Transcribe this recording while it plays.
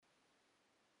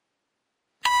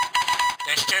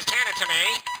just handed to me.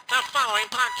 The following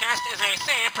podcast is a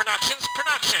Say It Productions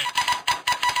production.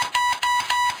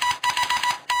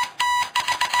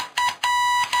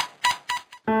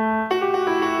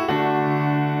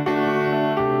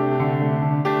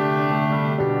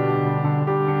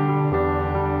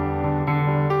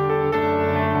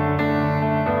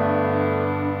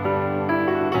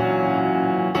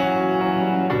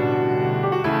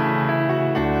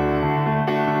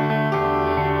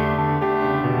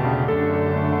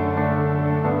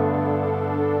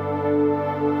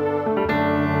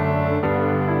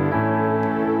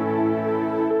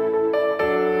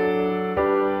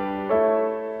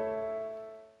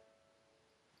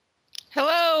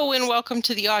 Welcome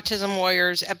to the Autism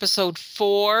Warriors, episode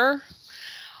 4,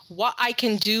 What I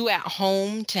Can Do at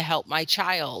Home to Help My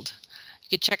Child.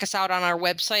 You can check us out on our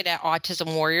website at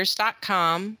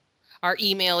autismwarriors.com. Our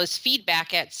email is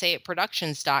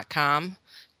feedback@sayitproductions.com.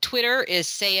 Twitter is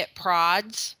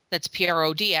sayitprods, that's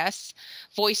P-R-O-D-S.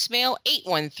 Voicemail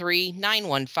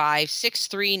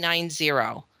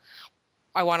 813-915-6390.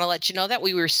 I want to let you know that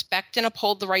we respect and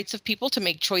uphold the rights of people to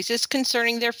make choices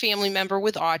concerning their family member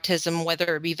with autism,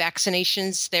 whether it be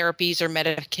vaccinations, therapies, or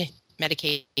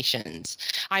medications.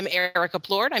 I'm Erika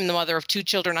Plord. I'm the mother of 2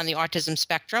 children on the autism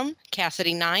spectrum,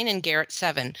 Cassidy 9 and Garrett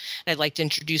 7. And I'd like to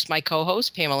introduce my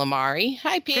co-host, Pamela Mari.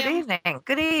 Hi, Pam.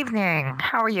 Good evening.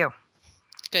 How are you?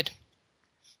 Good.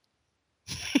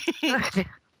 Good.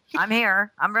 I'm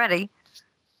here. I'm ready.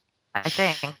 I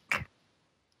think.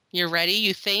 You're ready,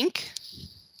 you think?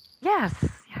 Yes.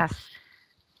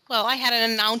 Well, I had an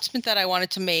announcement that I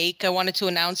wanted to make. I wanted to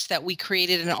announce that we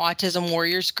created an Autism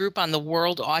Warriors group on the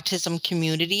World Autism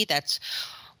Community. That's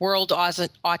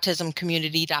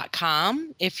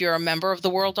worldautismcommunity.com. If you're a member of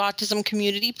the World Autism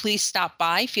Community, please stop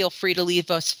by. Feel free to leave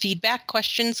us feedback,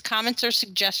 questions, comments, or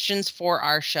suggestions for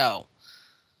our show.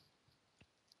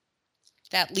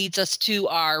 That leads us to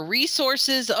our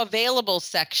resources available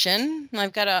section.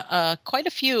 I've got quite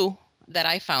a few that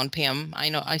I found, Pam. I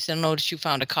noticed you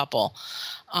found a couple.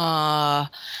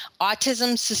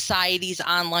 Autism Society's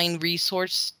online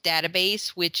resource database,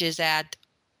 which is at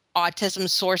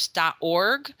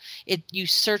autismsource.org. You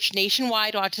search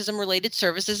nationwide autism-related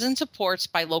services and supports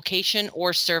by location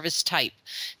or service type.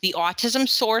 The Autism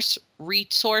Source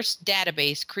resource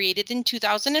database, created in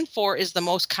 2004, is the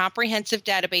most comprehensive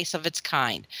database of its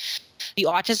kind. The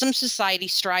Autism Society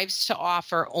strives to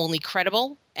offer only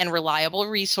credible and reliable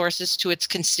resources to its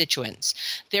constituents.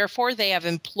 Therefore, they have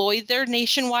employed their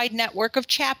nationwide network of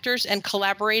chapters and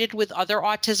collaborated with other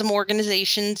autism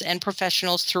organizations and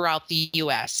professionals throughout the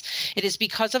U.S. It is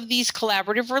because of these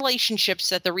collaborative relationships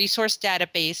that the resource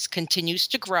database continues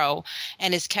to grow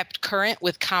and is kept current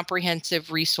with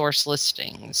comprehensive resource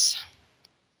listings.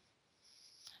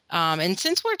 And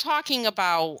since we're talking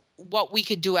about what we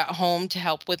could do at home to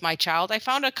help with my child, I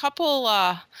found a couple,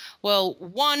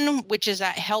 one which is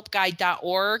at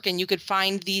helpguide.org, and you could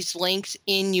find these links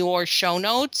in your show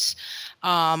notes.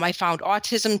 I found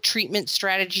autism treatment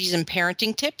strategies and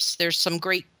parenting tips. There's some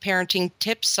great parenting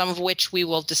tips, some of which we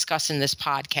will discuss in this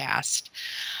podcast.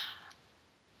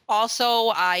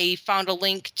 Also, I found a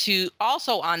link to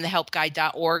also on the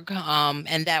helpguide.org,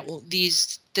 and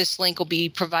this link will be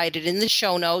provided in the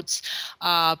show notes.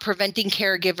 Preventing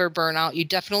caregiver burnout. You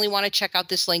definitely want to check out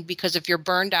this link, because if you're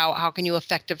burned out, how can you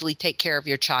effectively take care of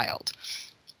your child?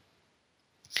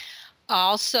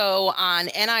 Also on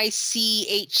nichcy.org,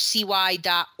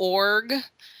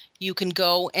 you can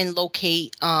go and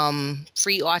locate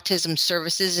free autism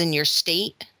services in your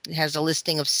state. It has a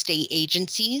listing of state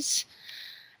agencies.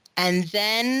 And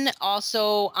then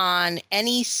also on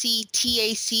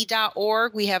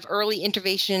nectac.org, we have early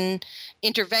intervention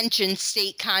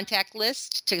state contact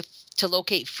list to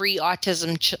locate free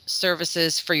autism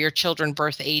services for your children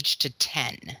birth age to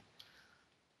 10.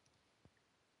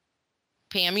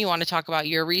 Pam, you want to talk about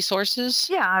your resources?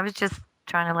 Yeah, I was just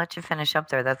trying to let you finish up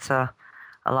there. That's a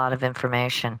lot of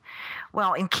information.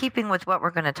 Well, in keeping with what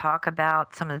we're going to talk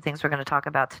about, some of the things we're going to talk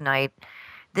about tonight,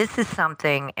 this is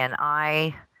something, and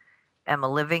I am a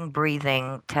living,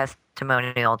 breathing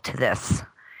testimonial to this.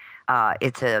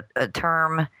 It's a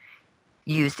term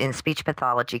used in speech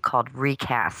pathology called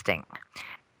recasting.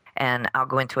 And I'll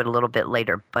go into it a little bit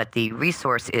later, but the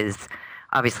resource is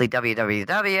obviously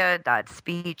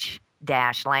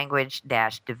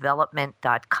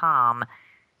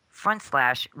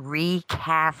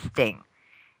www.speech-language-development.com/recasting.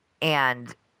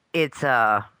 And it's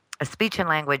a speech and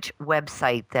language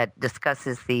website that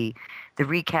discusses the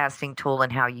recasting tool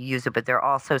and how you use it. But there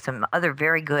are also some other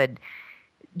very good,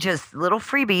 just little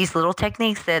freebies, little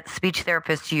techniques that speech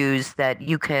therapists use that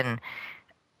you can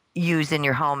use in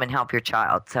your home and help your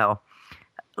child. So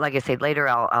like I said, later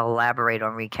I'll elaborate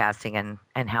on recasting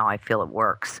and how I feel it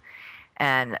works.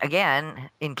 And again,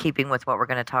 in keeping with what we're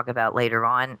going to talk about later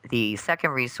on, the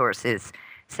second resource is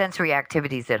sensory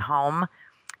activities at home.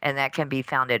 And that can be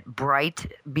found at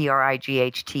Bright,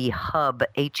 BRIGHT, Hub,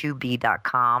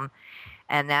 HUB.com.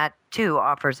 And that too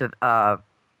offers a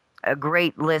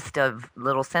great list of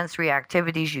little sensory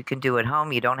activities you can do at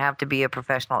home. You don't have to be a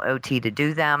professional OT to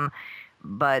do them,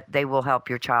 but they will help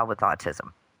your child with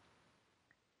autism.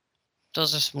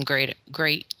 Those are some great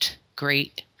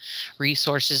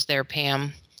resources there,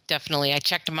 Pam. Definitely. I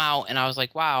checked them out and I was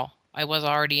like, wow, I was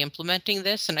already implementing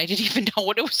this and I didn't even know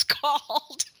what it was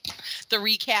called. The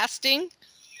recasting.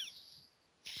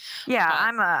 Yeah,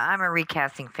 I'm a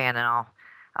recasting fan, and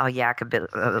I'll yak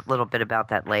a little bit about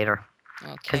that later,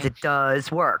 because it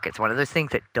does work. It's one of those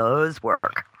things that does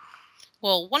work.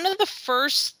 Well, one of the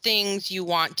first things you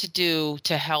want to do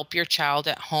to help your child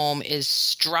at home is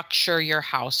structure your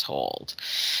household.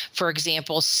 For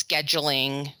example,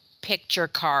 scheduling, picture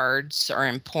cards are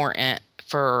important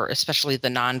for especially the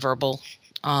nonverbal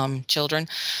children.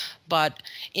 But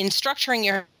in structuring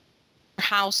your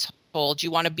household,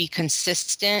 you want to be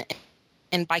consistent.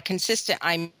 And by consistent,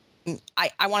 I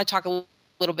want to talk a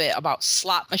little bit about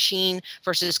slot machine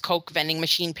versus Coke vending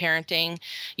machine parenting.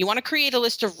 You want to create a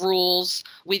list of rules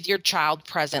with your child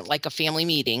present, like a family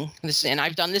meeting. And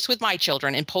I've done this with my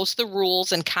children, and post the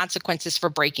rules and consequences for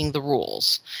breaking the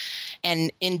rules.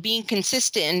 And in being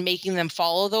consistent and making them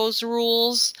follow those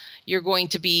rules, you're going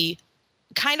to be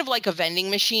kind of like a vending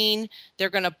machine. They're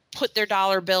going to put their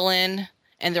dollar bill in,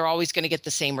 and they're always going to get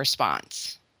the same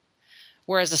response.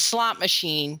 Whereas a slot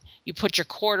machine, you put your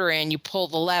quarter in, you pull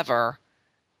the lever,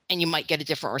 and you might get a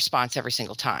different response every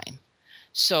single time.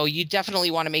 So you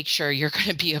definitely want to make sure you're going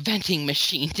to be a vending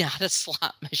machine, not a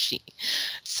slot machine.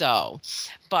 So,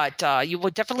 but you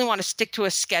would definitely want to stick to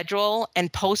a schedule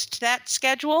and post that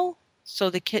schedule so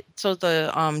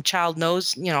the child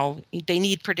knows, they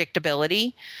need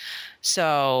predictability.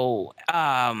 So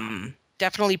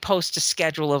definitely post a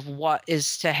schedule of what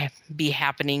is to be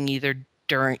happening either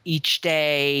during each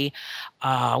day.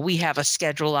 We have a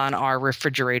schedule on our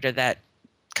refrigerator that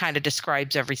kind of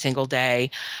describes every single day.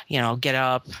 Get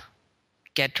up,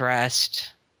 get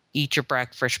dressed, eat your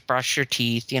breakfast, brush your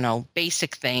teeth,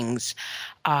 basic things.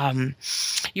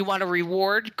 You want to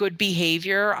reward good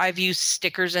behavior. I've used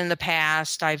stickers in the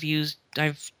past. I've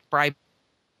bribed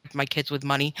my kids with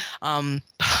money,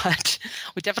 but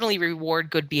we definitely reward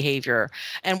good behavior.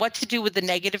 And what to do with the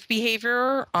negative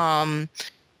behavior?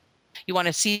 You want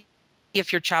to see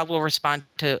if your child will respond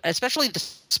to, especially the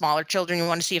smaller children, you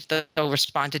want to see if they'll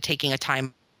respond to taking a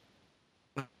time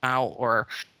out, or,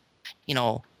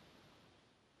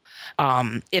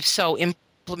 if so,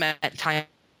 implement time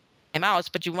outs,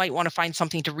 but you might want to find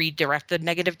something to redirect the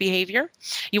negative behavior.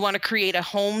 You want to create a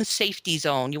home safety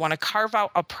zone. You want to carve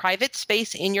out a private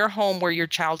space in your home where your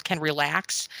child can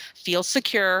relax, feel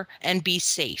secure, and be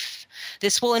safe.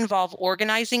 This will involve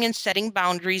organizing and setting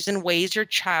boundaries in ways your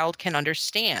child can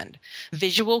understand.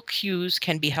 Visual cues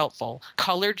can be helpful.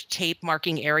 Colored tape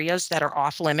marking areas that are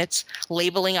off limits,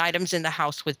 labeling items in the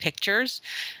house with pictures.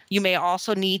 You may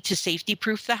also need to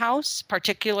safety-proof the house,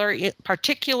 particularly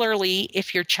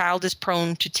if your child is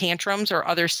prone to tantrums or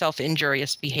other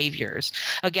self-injurious behaviors.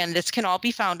 Again, this can all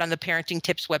be found on the Parenting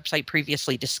Tips website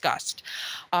previously discussed.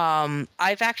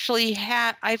 I've actually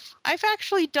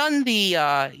done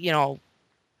the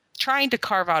trying to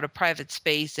carve out a private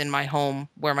space in my home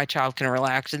where my child can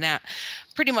relax, and that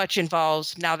pretty much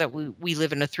involves, now that we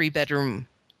live in a 3-bedroom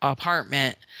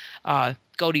apartment,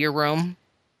 go to your room.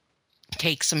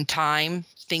 Take some time,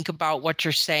 think about what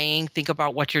you're saying, think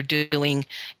about what you're doing,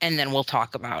 and then we'll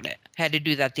talk about it. Had to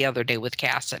do that the other day with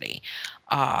Cassidy,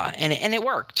 and it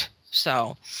worked.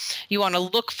 So you want to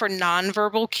look for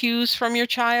nonverbal cues from your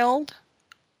child.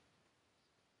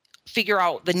 Figure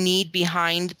out the need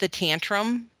behind the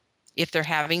tantrum if they're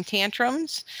having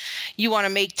tantrums. You want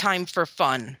to make time for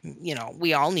fun.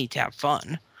 We all need to have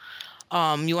fun.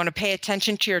 You want to pay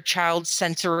attention to your child's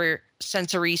sensory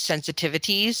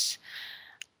sensitivities.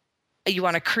 You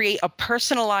want to create a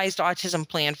personalized autism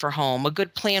plan for home. A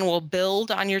good plan will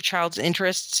build on your child's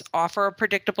interests, offer a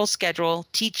predictable schedule,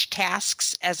 teach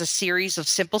tasks as a series of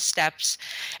simple steps,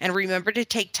 and remember to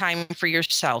take time for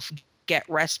yourself. Get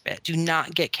respite. Do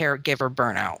not get caregiver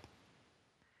burnout.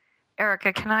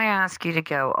 Erika, can I ask you to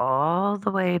go all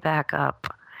the way back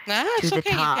up It's to the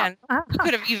okay. top? You can. You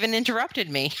could have even interrupted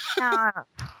me.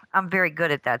 I'm very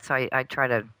good at that, so I try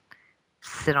to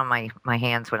sit on my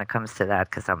hands when it comes to that,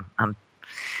 because I'm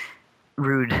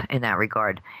rude in that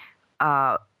regard.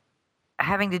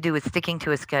 Having to do with sticking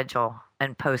to a schedule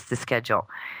and post the schedule.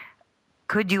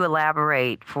 could you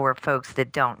elaborate for folks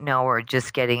that don't know or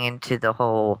just getting into the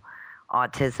whole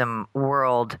autism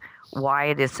world why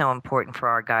it is so important for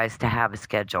our guys to have a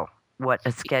schedule? What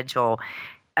a schedule.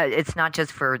 It's not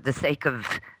just for the sake of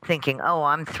thinking, oh,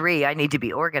 I'm 3, I need to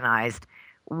be organized.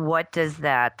 What does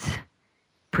that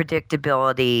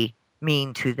predictability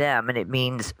mean to them? And it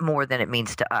means more than it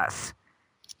means to us.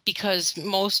 Because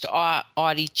most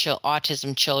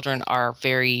autism children are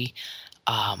very,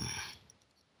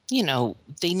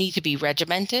 they need to be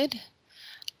regimented.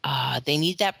 They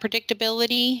need that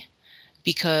predictability,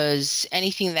 because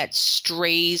anything that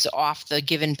strays off the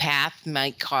given path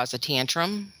might cause a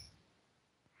tantrum.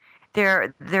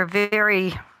 They're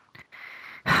very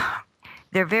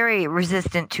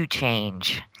resistant to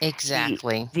change.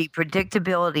 Exactly. The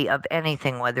predictability of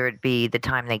anything, whether it be the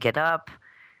time they get up,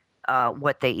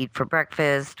 what they eat for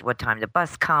breakfast, what time the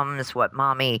bus comes,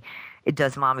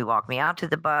 does mommy walk me out to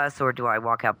the bus, or do I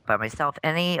walk out by myself?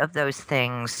 Any of those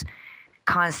things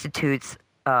constitutes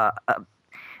a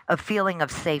feeling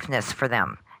of safeness for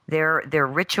them. Their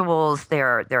rituals,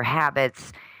 their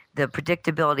habits, the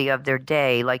predictability of their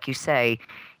day, like you say,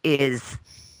 is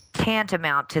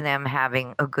tantamount to them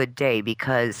having a good day,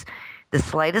 because the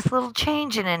slightest little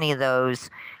change in any of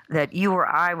those that you or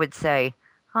I would say,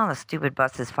 oh, the stupid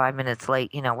bus is 5 minutes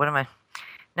late. What am I?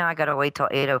 Now I got to wait till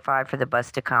 8:05 for the bus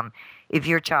to come. If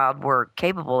your child were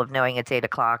capable of knowing it's 8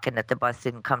 o'clock and that the bus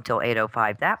didn't come till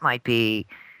 8:05, that might be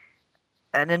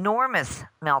an enormous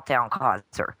meltdown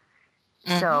causer.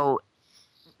 Mm-hmm. So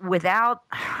without,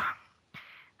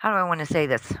 how do I want to say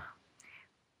this?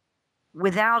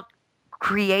 Without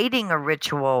creating a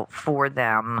ritual for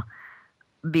them,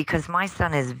 because my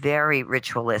son is very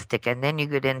ritualistic, and then you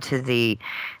get into the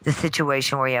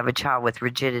situation where you have a child with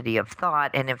rigidity of thought,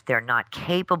 and if they're not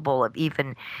capable of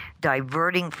even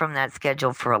diverting from that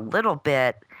schedule for a little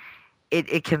bit,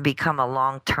 it can become a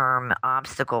long-term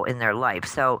obstacle in their life.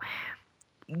 So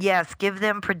yes, give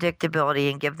them predictability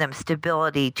and give them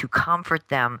stability to comfort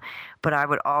them, but I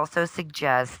would also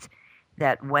suggest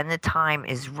that when the time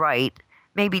is right,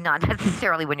 maybe not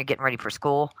necessarily when you're getting ready for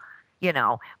school,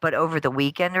 but over the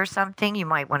weekend or something, you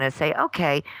might want to say,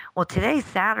 okay, well, today's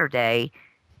Saturday.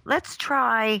 Let's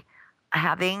try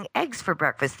having eggs for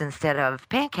breakfast instead of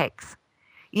pancakes.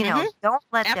 Don't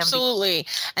let them. Absolutely.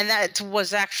 And that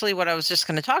was actually what I was just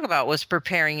going to talk about, was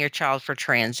preparing your child for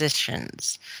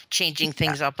transitions, changing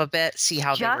things up a bit, see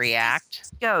how they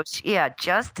react. Just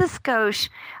a skosh,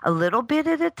 a little bit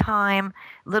at a time,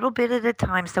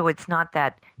 so it's not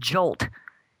that jolt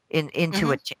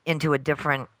into a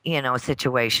different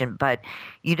situation. But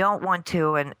you don't want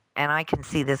to, and I can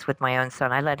see this with my own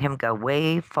son. I let him go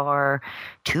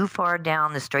too far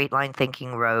down the straight line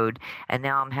thinking road, and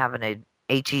now I'm having a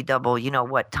HE double,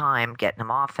 what time, getting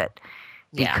him off it,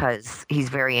 because he's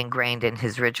very ingrained in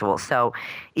his ritual. So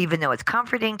even though it's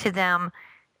comforting to them,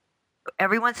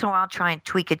 every once in a while try and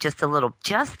tweak it just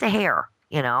a hair,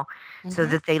 so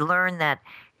that they learn that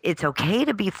it's okay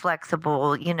to be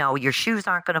flexible. Your shoes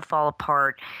aren't going to fall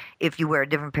apart if you wear a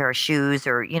different pair of shoes,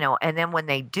 or, and then when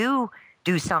they do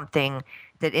something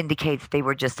that indicates they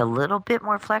were just a little bit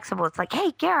more flexible, it's like,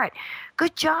 hey, Garrett,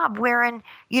 good job wearing,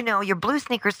 your blue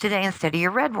sneakers today instead of your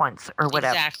red ones, or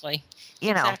whatever. Exactly.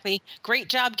 Exactly. Great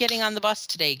job getting on the bus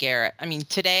today, Garrett. I mean,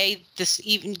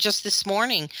 just this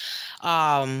morning,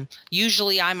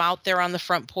 usually I'm out there on the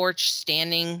front porch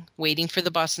standing, waiting for the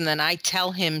bus, and then I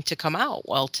tell him to come out.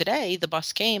 Well, today the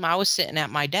bus came. I was sitting at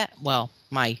my desk. Well,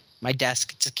 my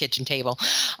desk, it's a kitchen table,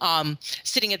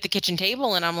 sitting at the kitchen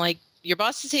table, and I'm like, your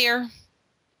bus is here.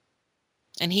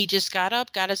 And he just got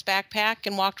up, got his backpack,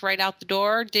 and walked right out the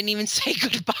door. Didn't even say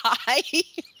goodbye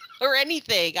or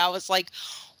anything. I was like,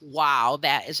 wow,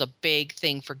 that is a big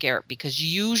thing for Garrett, because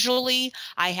usually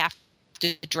I have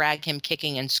to drag him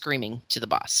kicking and screaming to the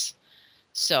bus.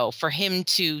 So for him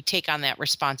to take on that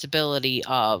responsibility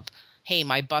of, hey,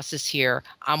 my bus is here,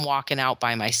 I'm walking out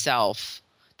by myself,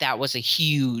 that was a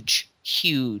huge,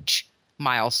 huge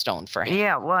milestone for him.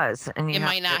 Yeah, it was. And it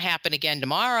might not happen again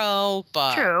tomorrow,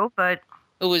 but true, but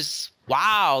it was,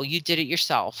 wow, you did it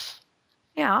yourself.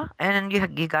 Yeah, and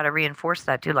you got to reinforce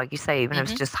that too, like you say, even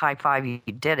if it's just high five, you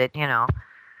did it, Now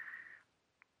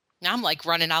I'm like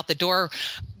running out the door,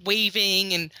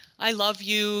 waving and I love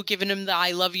you, giving him the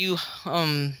I love you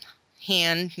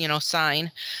hand,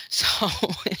 sign. So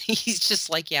he's just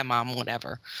like, yeah, Mom,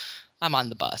 whatever. I'm on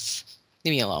the bus.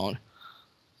 Leave me alone.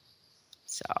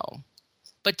 So,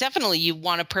 but definitely you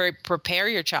want to prepare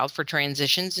your child for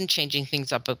transitions and changing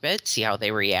things up a bit, see how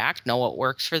they react, know what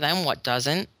works for them, what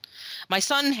doesn't. My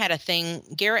son had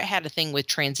Garrett had a thing with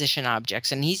transition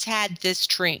objects, and he's had this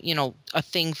a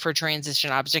thing for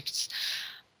transition objects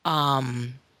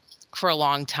for a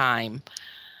long time,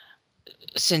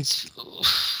 since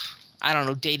I don't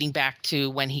know, dating back to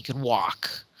when he could walk.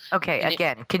 Okay, And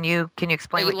again, can you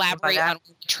explain what you mean by elaborate that? on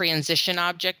what the transition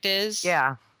object is?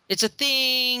 Yeah. It's a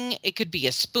thing. It could be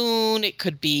a spoon. It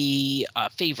could be a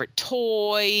favorite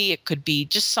toy. It could be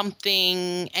just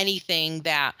something, anything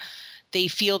that they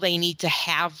feel they need to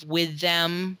have with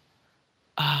them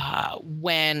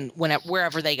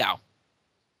wherever they go.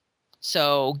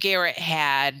 So Garrett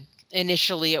had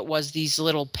initially it was these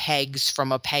little pegs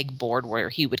from a pegboard where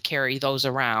he would carry those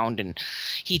around, and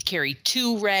he'd carry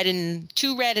two red in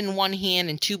one hand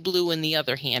and two blue in the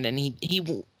other hand, and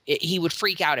he would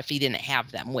freak out if he didn't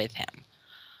have them with him.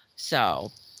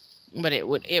 So, but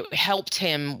it helped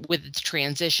him with the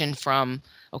transition from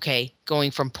going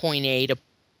from point A to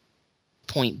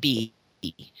point B,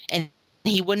 and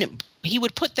he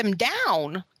would put them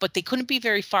down, but they couldn't be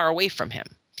very far away from him.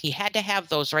 He had to have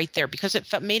those right there because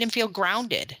it made him feel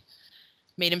grounded,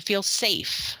 made him feel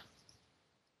safe.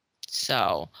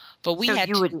 So, but we had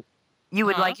you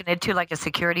would liken it to like a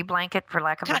security blanket, for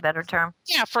lack of a better term?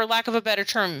 Yeah, for lack of a better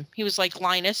term. He was like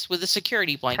Linus with a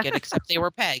security blanket, except they were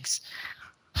pegs.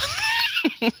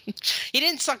 He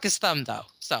didn't suck his thumb though,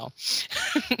 so.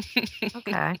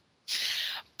 Okay.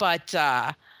 But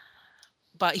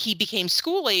he became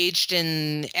school aged,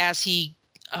 and as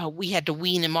we had to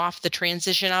wean him off the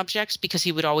transition objects because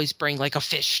he would always bring like a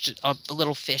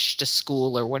little fish to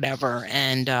school or whatever.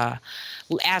 And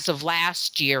as of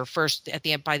last year,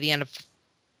 by the end of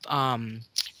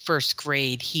first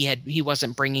grade, he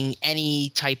wasn't bringing any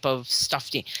type of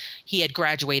stuffed. He had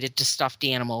graduated to stuffed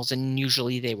animals, and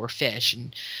usually they were fish.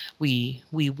 And we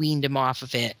weaned him off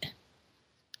of it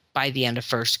by the end of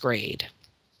first grade.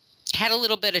 Had a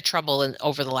little bit of trouble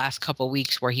over the last couple of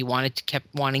weeks where he kept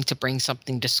wanting to bring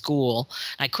something to school.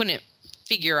 I couldn't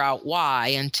figure out why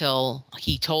until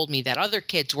he told me that other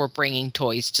kids were bringing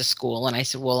toys to school, and I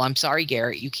said, "Well, I'm sorry,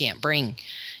 Garrett, you can't bring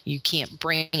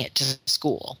it to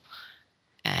school."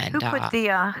 And who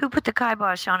put the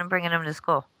kibosh on and bringing them to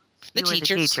school? The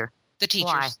teachers. The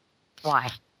teachers.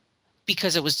 Why?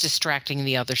 Because it was distracting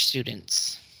the other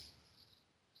students.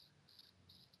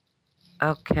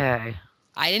 Okay.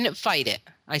 I didn't fight it.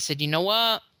 I said, you know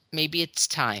what? Maybe it's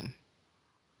time.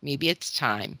 He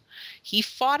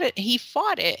fought it.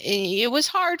 It was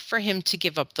hard for him to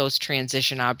give up those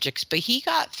transition objects, but he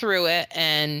got through it,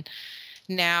 and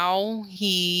now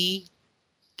he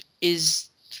is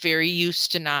very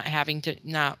used to not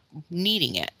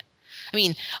needing it. I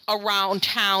mean, around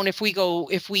town, if we go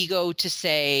to,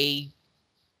 say,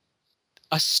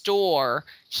 a store,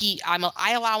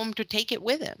 I allow him to take it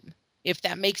with him if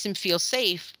that makes him feel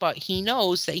safe, but he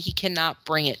knows that he cannot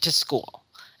bring it to school.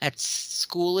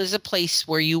 School is a place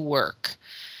where you work,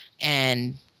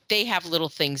 and they have little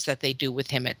things that they do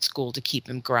with him at school to keep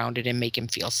him grounded and make him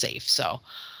feel safe. So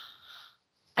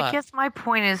I guess my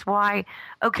point is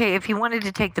if he wanted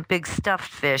to take the big stuffed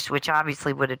fish, which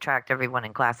obviously would attract everyone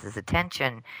in class's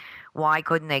attention, why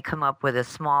couldn't they come up with a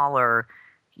smaller,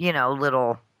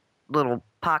 little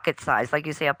pocket size, like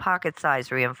you say, a pocket size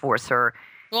reinforcer?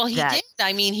 Well, he did.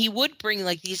 I mean, he would bring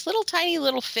like these little tiny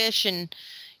little fish, and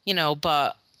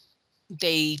but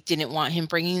they didn't want him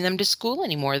bringing them to school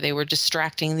anymore. They were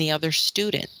distracting the other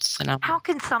students. And how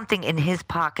can something in his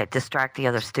pocket distract the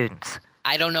other students?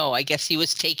 I don't know. I guess he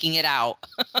was taking it out.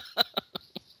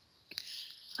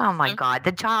 Oh my God,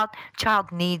 the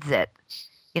child needs it.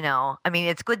 I mean,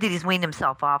 it's good that he's weaned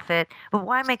himself off it, but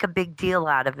why make a big deal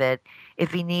out of it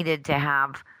if he needed to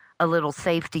have a little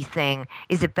safety thing?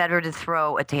 Is it better to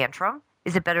throw a tantrum?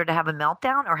 Is it better to have a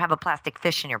meltdown or have a plastic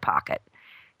fish in your pocket?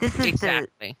 This is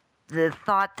exactly the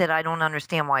thought that I don't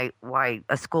understand why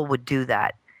a school would do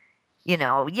that.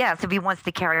 Yes, if he wants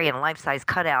to carry a life-size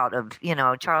cutout of,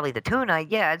 Charlie the tuna,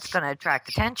 yeah, it's going to attract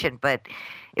attention. But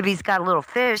if he's got a little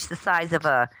fish the size of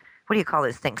what do you call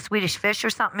this thing, Swedish fish or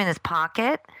something in his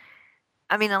pocket,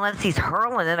 I mean, unless he's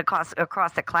hurling it across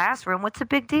the classroom, what's the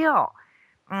big deal?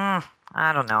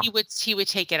 I don't know. He would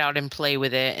take it out and play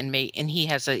with it and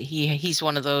he's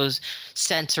one of those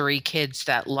sensory kids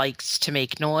that likes to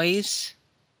make noise.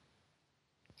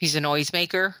 He's a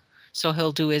noisemaker, so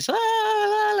he'll do his la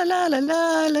la la la la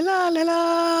la la la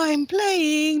la. I'm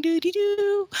playing doo doo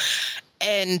doo,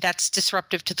 and that's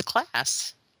disruptive to the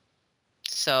class.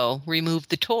 So remove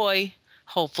the toy.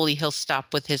 Hopefully he'll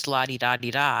stop with his la di da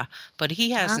di da, but he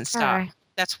hasn't stopped.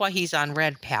 That's why he's on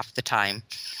red half the time.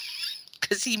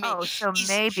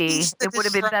 Maybe it would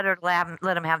have been better to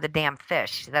let him have the damn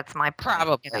fish. That's my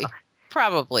point.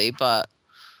 Probably, but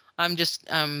I'm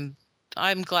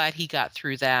I'm glad he got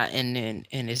through that and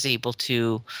is able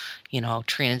to,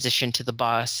 transition to the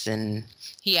bus. And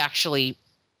he actually,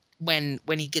 when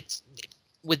he gets,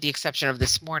 with the exception of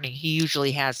this morning, he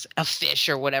usually has a fish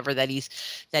or whatever that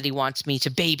he wants me to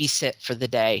babysit for the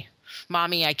day.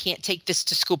 Mommy, I can't take this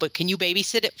to school, but can you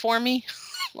babysit it for me?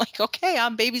 Like, okay,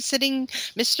 I'm babysitting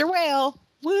Mr. Whale.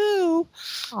 Woo!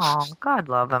 Oh, God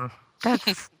love him.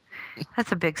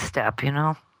 That's a big step,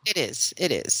 It is.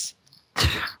 It is.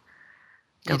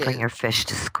 Don't bring your fish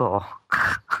to school.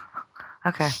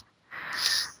 Okay.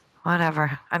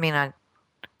 Whatever. I mean, a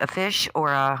fish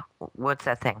or what's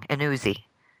that thing? An Uzi.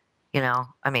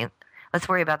 I mean, let's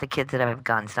worry about the kids that have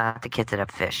guns, not the kids that have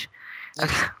fish.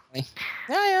 Exactly.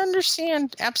 I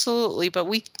understand. Absolutely. But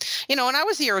and I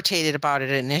was irritated about it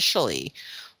initially.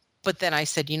 But then I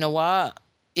said, you know what?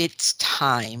 It's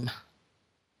time.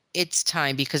 It's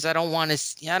time, because I don't want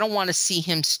to see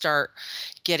him start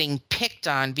getting picked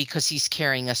on because he's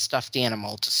carrying a stuffed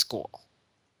animal to school.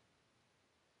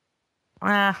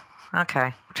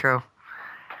 Okay, true.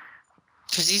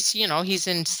 Because he's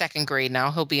in second grade now.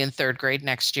 He'll be in third grade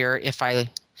next year if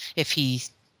he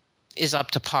is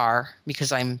up to par,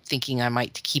 because I'm thinking I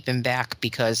might keep him back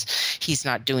because he's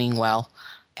not doing well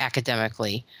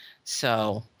academically.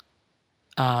 So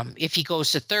if he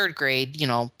goes to third grade,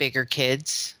 bigger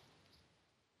kids,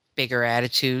 bigger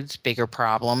attitudes, bigger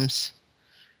problems.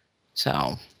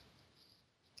 So,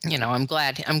 I'm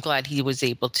glad he was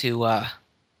able to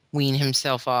wean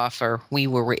himself off, or we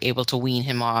were able to wean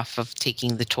him off of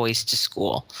taking the toys to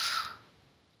school.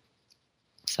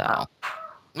 So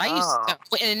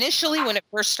initially, when it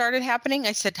first started happening,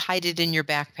 I said, hide it in your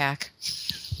backpack.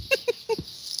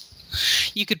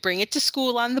 You could bring it to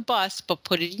school on the bus, but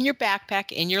put it in your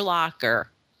backpack in your locker.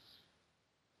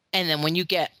 And then when you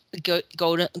go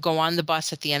on the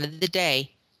bus at the end of the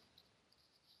day,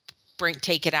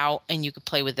 take it out and you could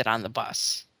play with it on the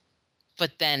bus.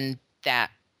 But then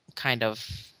that kind of,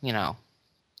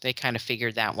 they kind of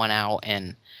figured that one out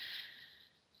and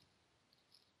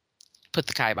put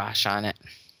the kibosh on it.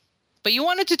 But you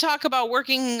wanted to talk about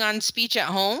working on speech at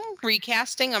home,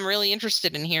 recasting. I'm really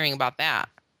interested in hearing about that.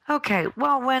 Okay.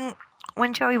 Well,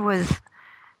 when Joey was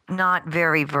not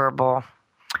very verbal,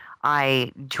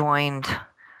 I joined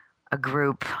a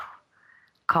group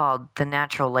called the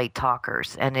Natural Late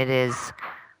Talkers, and it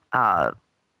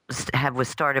was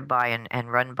started by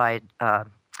and run by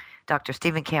Dr.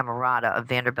 Stephen Camerata of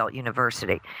Vanderbilt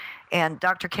University. And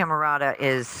Dr. Camerata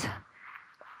is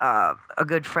a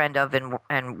good friend of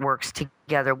and works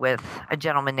together with a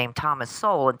gentleman named Thomas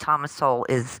Sowell. And Thomas Sowell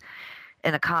is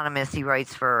an economist. He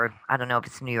writes for, I don't know if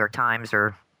it's the New York Times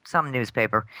or some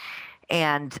newspaper.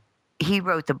 And he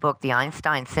wrote the book, The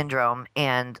Einstein Syndrome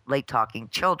and Late Talking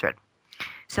Children.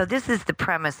 So this is the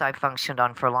premise I functioned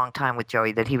on for a long time with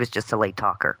Joey, that he was just a late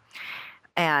talker.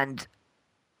 And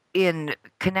in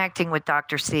connecting with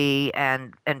Dr. C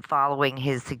and following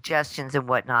his suggestions and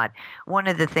whatnot, one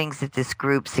of the things that this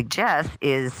group suggests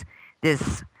is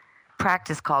this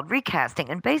practice called recasting.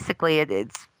 And basically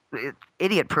it's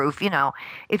idiot proof.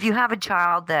 If you have a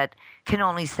child that can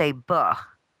only say buh,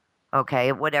 okay,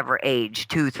 at whatever age,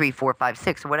 2, 3, 4, 5,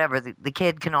 6, or whatever, the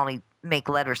kid can only make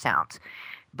letter sounds.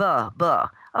 Buh, buh.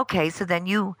 Okay, so then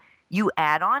you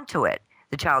add on to it.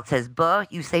 The child says buh,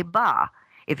 you say bah.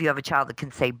 If you have a child that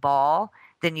can say ball,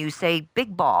 then you say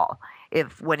big ball.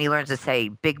 When he learns to say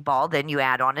big ball, then you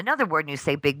add on another word and you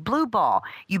say big blue ball.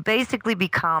 You basically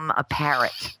become a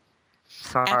parrot.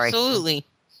 Sorry. Absolutely.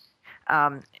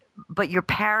 But you're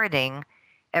parroting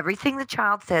everything the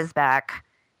child says back,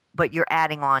 but you're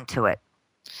adding on to it.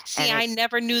 See, I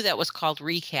never knew that was called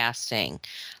recasting.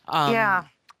 Yeah.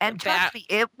 And trust me,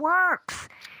 it works.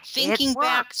 Thinking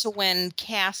back to when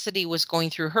Cassidy was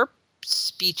going through her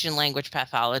speech and language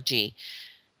pathology,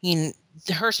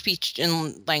 her speech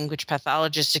and language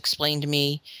pathologist explained to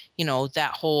me,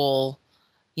 that whole,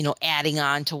 adding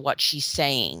on to what she's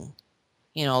saying.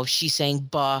 She's saying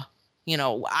buh.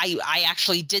 I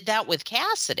actually did that with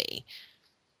Cassidy.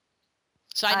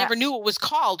 So I never knew it was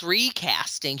called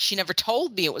recasting. She never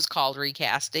told me it was called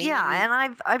recasting. Yeah,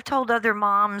 and I've told other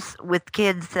moms with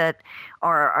kids that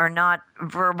are not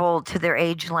verbal to their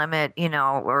age limit,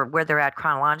 or where they're at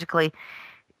chronologically,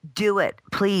 do it.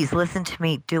 Please listen to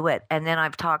me, do it. And then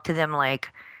I've talked to them like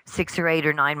 6 or 8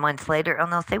 or 9 months later,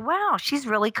 and they'll say, wow, she's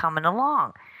really coming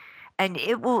along. And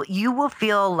you will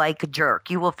feel like a jerk.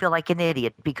 You will feel like an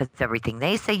idiot because everything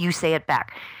they say, you say it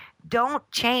back. Don't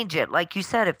change it. Like you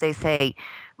said, if they say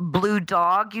blue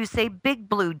dog, you say big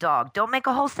blue dog. Don't make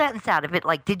a whole sentence out of it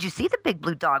like, did you see the big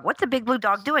blue dog? What's the big blue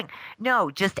dog doing?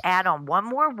 No, just add on one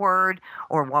more word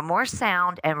or one more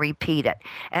sound and repeat it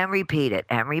and repeat it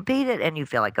and repeat it. And you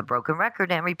feel like a broken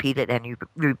record and repeat it and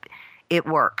it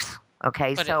works.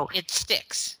 Okay. But So it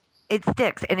sticks. it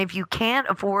sticks. And if you can't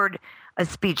afford a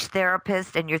speech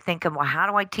therapist and you're thinking, well, how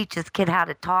do I teach this kid how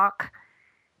to talk?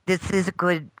 This is a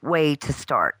good way to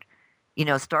start.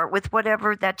 Start with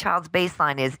whatever that child's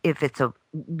baseline is. If it's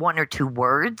one or two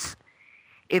words,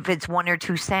 if it's one or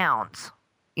two sounds,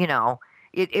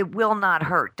 it will not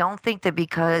hurt. Don't think that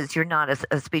because you're not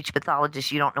a speech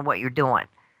pathologist, you don't know what you're doing.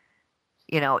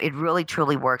 It really,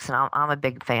 truly works. And I'm a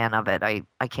big fan of it.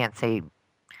 I can't say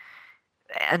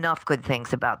enough good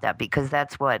things about that because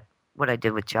that's what I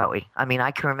did with Joey. I mean, I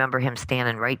can remember him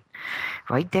standing right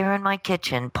there in my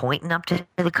kitchen, pointing up to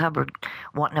the cupboard,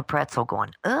 wanting a pretzel,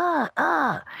 going, and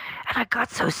I got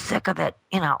so sick of it,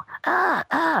 and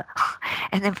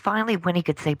then finally, when he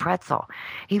could say pretzel,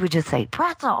 he would just say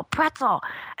pretzel, pretzel,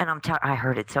 and I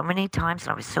heard it so many times,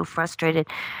 and I was so frustrated.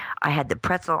 I had the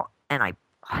pretzel, and I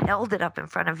held it up in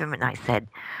front of him, and I said,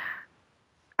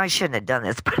 I shouldn't have done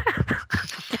this, but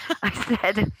I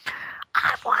said,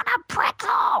 I want a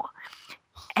pretzel.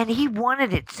 And he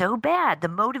wanted it so bad. The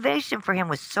motivation for him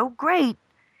was so great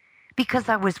because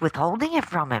I was withholding it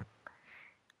from him.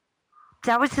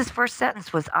 That was his first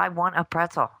sentence was, I want a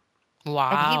pretzel.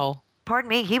 Wow.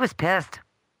 And he was pissed.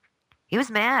 He was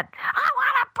mad. I want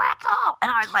a pretzel. And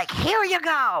I was like, here you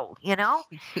go,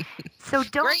 So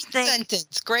don't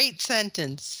Great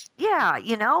sentence. Yeah,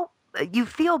 you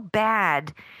feel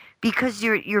bad because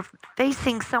you're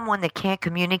facing someone that can't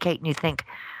communicate and you think,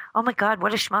 oh my God,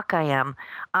 what a schmuck I am.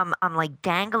 I'm like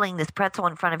dangling this pretzel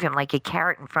in front of him like a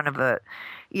carrot in front of a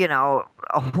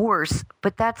horse.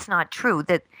 But that's not true.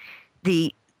 That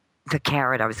the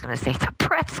carrot, I was going to say, the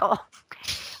pretzel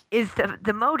is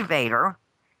the motivator.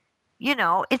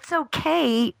 It's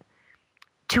okay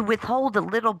to withhold a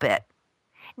little bit.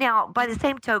 Now, by the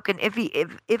same token,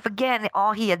 if again,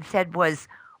 all he had said was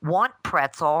want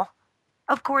pretzel,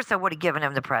 of course I would have given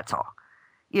him the pretzel,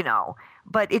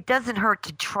 but it doesn't hurt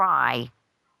to try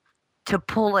to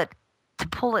pull it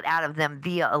out of them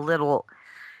via a little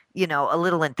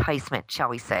enticement, shall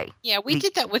we say. Yeah, we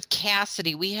did that with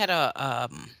Cassidy. We had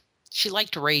she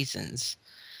liked raisins.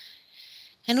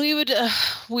 And we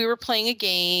were playing a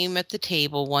game at the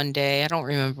table one day. I don't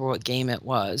remember what game it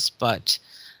was, but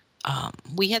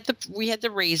we had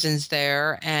the raisins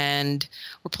there, and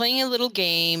we're playing a little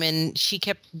game, and she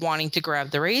kept wanting to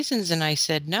grab the raisins, and I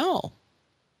said, no,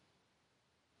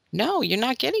 you're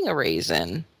not getting a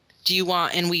raisin. Do you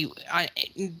want? And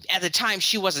at the time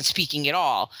she wasn't speaking at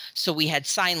all, so we had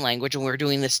sign language, and we were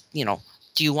doing this.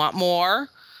 Do you want more?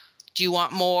 Do you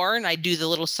want more? And I'd do the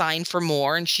little sign for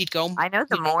more, and she'd go. I know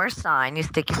the more sign. You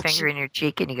stick your finger in your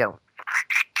cheek, and you go,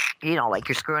 like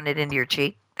you're screwing it into your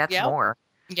cheek. That's more.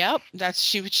 Yep, that's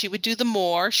she would do the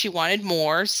more. She wanted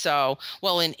more. So,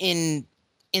 well, in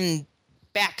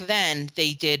back then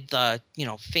they did the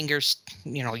fingers.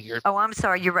 Your. Oh, I'm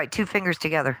sorry. You're right. 2 fingers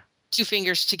together. 2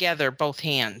 fingers together, both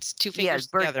hands. 2 fingers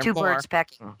together. 2 birds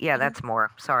pecking. Yeah, that's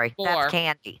more. Sorry, more. That's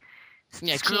candy.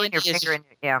 Yeah, screwing your finger in.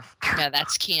 Yeah,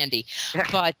 that's candy.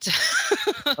 But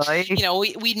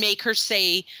we'd make her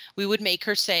say. We would make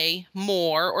her say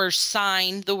more or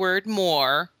sign the word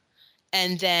more,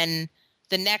 and then.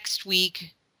 The next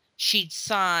week, she'd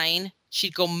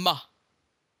go ma.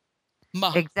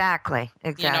 Exactly.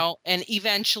 And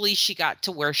eventually she got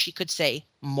to where she could say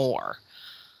more.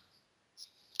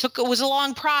 It was a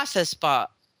long process, but,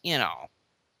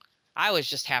 I was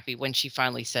just happy when she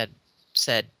finally said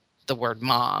the word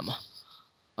mom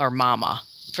or mama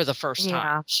for the first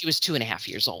time. She was 2.5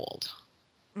 years old.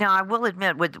 Now, I will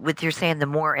admit, with your saying the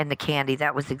more and the candy,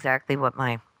 that was exactly what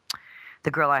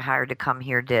the girl I hired to come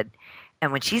here did.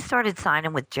 And when she started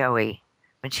signing with Joey,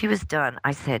 when she was done,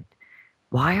 I said,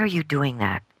 why are you doing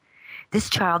that? This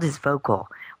child is vocal.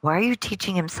 Why are you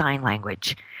teaching him sign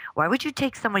language? Why would you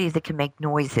take somebody that can make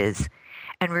noises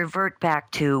and revert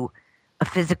back to a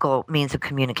physical means of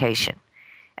communication?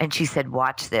 And she said,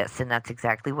 watch this. And that's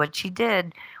exactly what she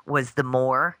did, was the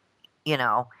more,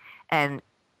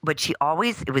 but she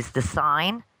always, it was the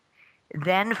sign,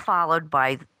 then followed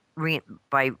by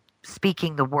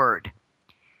speaking the word.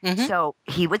 Mm-hmm. So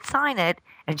he would sign it,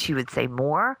 and she would say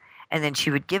more, and then she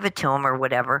would give it to him or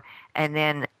whatever. And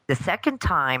then the second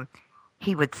time,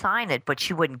 he would sign it, but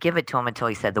she wouldn't give it to him until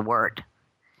he said the word.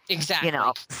 Exactly.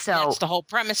 So that's the whole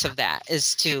premise of that,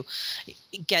 is to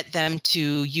get them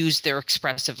to use their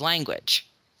expressive language.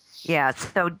 Yeah,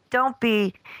 so don't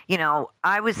be,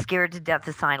 I was scared to death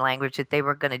of sign language that they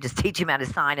were going to just teach him how to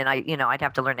sign, and I'd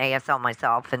have to learn ASL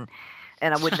myself, and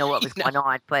I wouldn't know what was No. going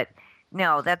on. But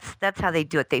no, that's how they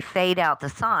do it. They fade out the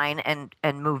sign and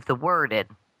move the word in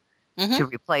Hmm. to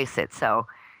replace it. So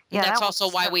And yeah, that's that also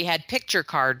was why we had picture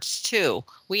cards too.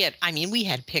 We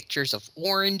had pictures of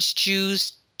orange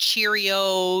juice,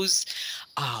 Cheerios,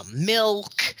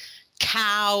 milk,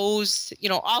 cows,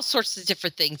 all sorts of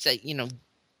different things that,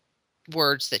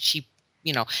 words that she,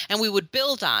 and we would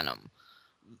build on them.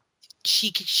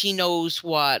 She knows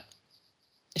what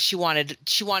she wanted.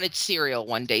 She wanted cereal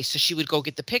one day, so she would go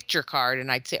get the picture card,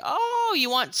 and I'd say, "Oh, you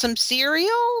want some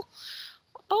cereal?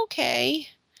 Okay,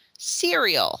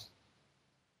 cereal."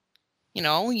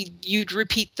 You'd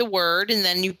repeat the word, and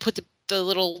then you put the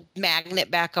little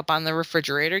magnet back up on the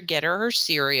refrigerator, get her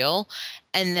cereal,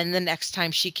 and then the next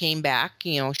time she came back,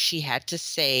 she had to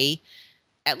say,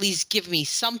 at least give me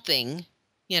something,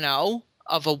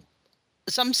 of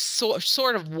some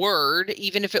sort of word,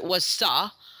 even if it was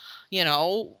you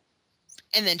know,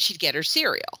 and then she'd get her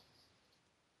cereal.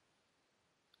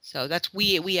 So that's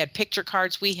we had picture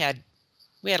cards, we had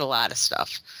a lot of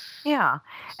stuff. yeah.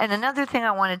 And another thing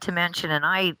I wanted to mention, and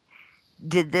I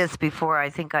did this before I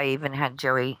think I even had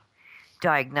Joey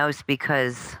diagnosed,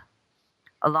 because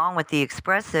along with the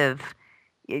expressive,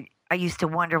 I used to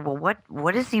wonder, well,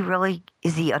 what is he really?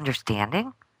 Is he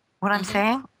understanding what I'm Hmm.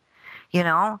 saying? You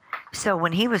know. So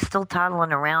when he was still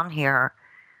toddling around here,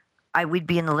 we'd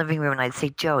be in the living room and I'd say,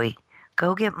 Joey,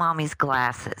 go get mommy's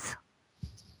glasses.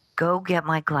 Go get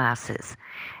my glasses.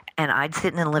 And I'd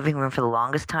sit in the living room for the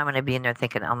longest time, and I'd be in there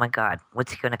thinking, oh my God,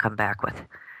 what's he going to come back with?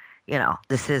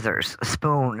 The scissors, a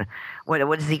spoon. What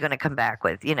is he going to come back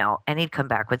with? And he'd come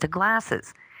back with the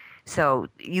glasses. So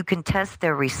you can test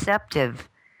their receptive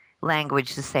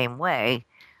language the same way,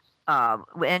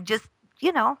 and just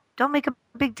don't make a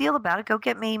big deal about it. Go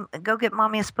get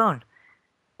mommy a spoon,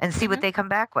 and see what Hmm. they come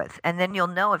back with, and then you'll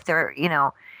know if they're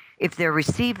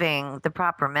receiving the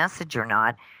proper message or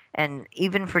not. And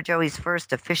even for Joey's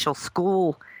first official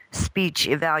school speech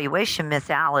evaluation, Miss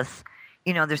Alice,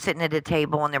 they're sitting at a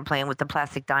table and they're playing with the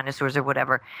plastic dinosaurs or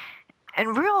whatever.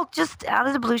 And real just out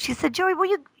of the blue, she said, Joey, will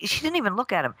you? She didn't even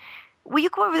look at him. Will you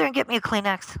go over there and get me a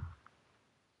Kleenex?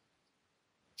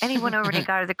 And he went over and he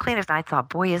got her the Kleenex. And I thought,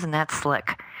 boy, isn't that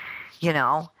slick, you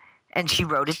know? And she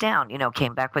wrote it down,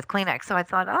 came back with Kleenex. So I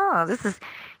thought, oh, this is,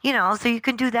 so you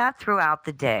can do that throughout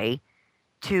the day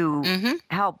to Hmm.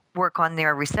 help work on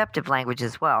their receptive language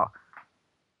as well.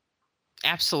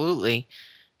 Absolutely.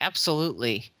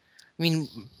 Absolutely. I mean,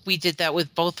 we did that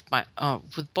with both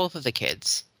of the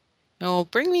kids.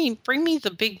 Bring me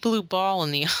the big blue ball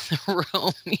in the other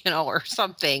room, or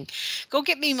something. Go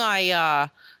get me my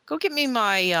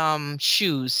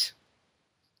shoes,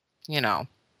 you know,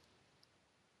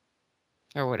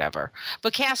 or whatever.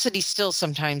 But Cassidy still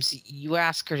sometimes you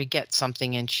ask her to get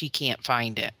something and she can't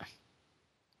find it.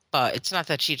 But it's not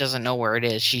that she doesn't know where it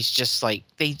is. She's just like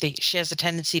she has a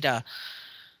tendency and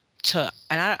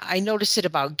I notice it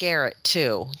about Garrett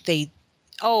too.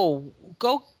 Oh,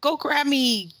 go grab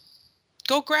me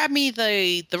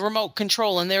the remote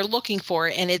control, and they're looking for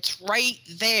it, and it's right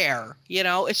there.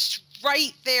 It's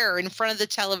right there in front of the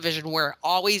television where it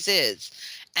always is,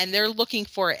 and they're looking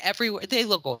for it everywhere. They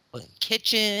go in the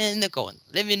kitchen, they go in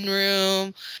the living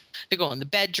room, they go in the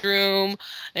bedroom.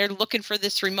 They're looking for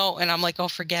this remote, and I'm like, oh,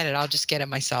 forget it, I'll just get it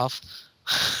myself.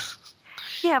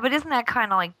 Yeah, but isn't that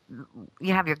kind of like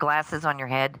you have your glasses on your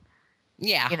head,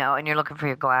 Yeah. and you're looking for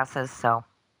your glasses? So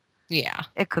Yeah,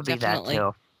 it could be that definitely.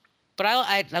 too. But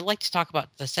I'd like to talk about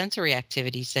the sensory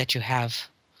activities that you have.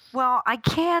 Well, I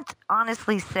can't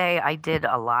honestly say I did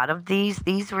a lot of these.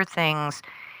 These were things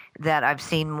that I've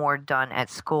seen more done at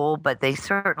school, but they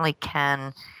certainly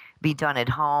can be done at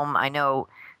home. I know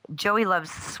Joey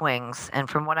loves swings, and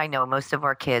from what I know, most of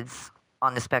our kids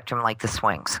on the spectrum like the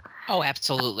swings. Oh,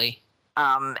 absolutely.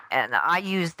 And I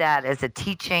used that as a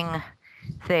teaching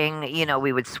thing.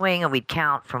 We would swing and we'd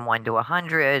count from 1 to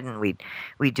 100, and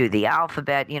we'd do the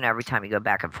alphabet. Every time you go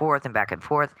back and forth and back and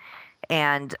forth.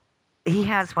 And he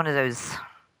has one of those.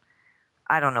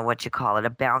 I don't know what you call it, a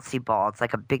bouncy ball. It's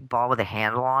like a big ball with a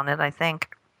handle on it, I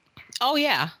think. Oh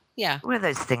yeah, yeah. What are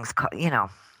those things called?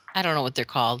 I don't know what they're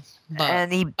called, but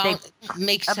And he they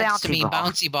makes a sense to bouncy me. ball,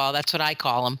 Bouncy ball. That's what I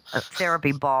call them. a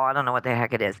therapy ball. I don't know what the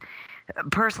heck it is.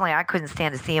 Personally, I couldn't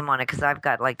stand to see him on it because I've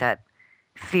got like that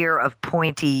fear of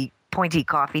pointy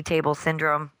coffee table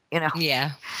syndrome.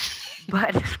 Yeah.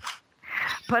 But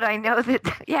but I know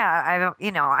that yeah, I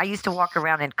don't. I used to walk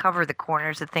around and cover the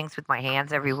corners of things with my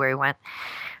hands everywhere he went.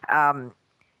 Um,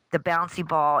 the bouncy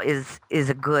ball is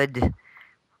a good.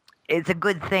 it's a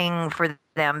good thing for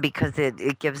them because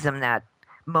it gives them that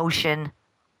motion.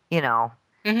 Mhm.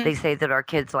 They say that our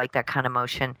kids like that kind of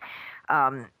motion.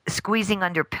 Squeezing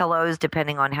under pillows,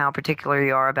 depending on how particular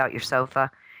you are about your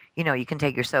sofa. You can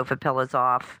take your sofa pillows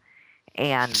off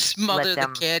and Smother let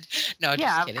them. the kid. No, just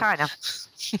Yeah, kidding. kind of.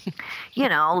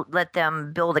 Let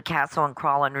them build a castle and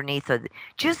crawl underneath it.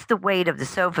 Just the weight of the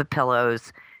sofa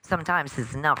pillows sometimes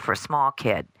is enough for a small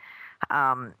kid.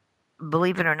 Um,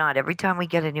 Believe it or not, every time we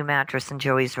get a new mattress in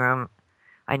Joey's room,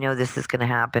 I know this is going to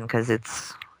happen because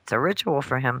it's a ritual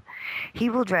for him. He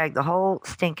will drag the whole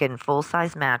stinking full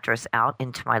size mattress out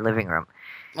into my living room.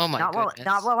 Oh my goodness.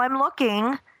 Not while I'm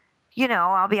looking.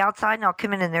 I'll be outside and I'll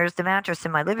come in and there's the mattress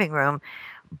in my living room.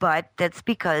 But that's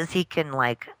because he can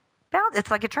bounce.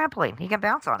 It's like a trampoline. He can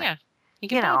bounce on it. Yeah, you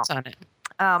can bounce on it.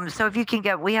 So if you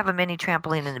can we have a mini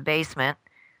trampoline in the basement,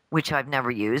 which I've never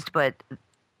used, but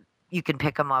you can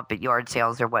pick them up at yard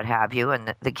sales or what have you,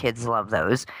 and the kids love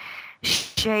those.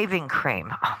 Shaving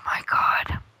cream. Oh my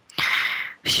God.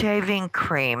 Shaving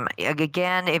cream.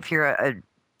 Again, if you're a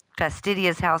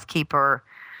fastidious housekeeper,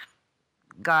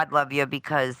 God love you,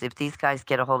 because if these guys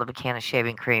get a hold of a can of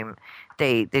shaving cream,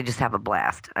 they just have a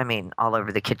blast. I mean, all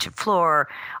over the kitchen floor,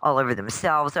 all over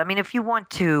themselves. I mean, if you want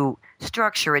to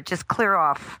structure it, just clear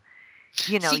off.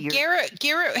 See,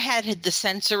 Garrett had the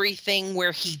sensory thing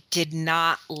where he did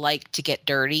not like to get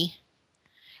dirty.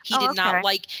 He did not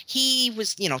like. He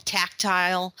was,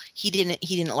 tactile. He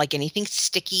didn't like anything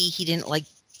sticky. He didn't like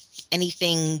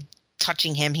anything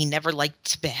touching him. He never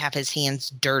liked to have his hands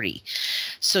dirty.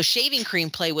 So shaving cream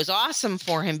play was awesome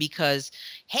for him because,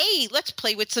 hey, let's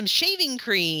play with some shaving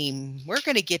cream. We're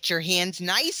going to get your hands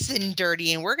nice and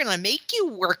dirty and we're going to make you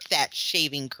work that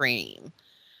shaving cream.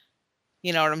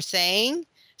 You know what I'm saying?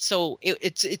 So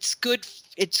it's good.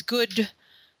 It's good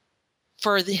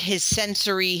for his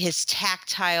sensory, his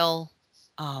tactile.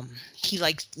 He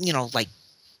likes, like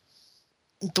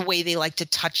the way they like to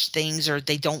touch things, or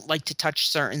they don't like to touch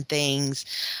certain things.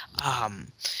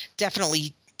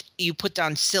 Definitely, you put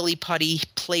down silly putty,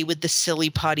 play with the silly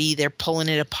putty. They're pulling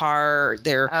it apart.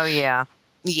 Oh yeah.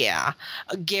 Yeah.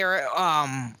 Garrett,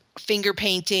 finger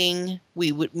painting.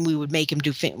 We would make him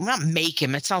do not make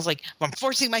him. It sounds like I'm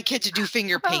forcing my kid to do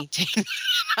finger painting.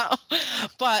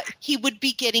 But he would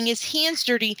be getting his hands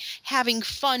dirty, having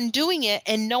fun doing it,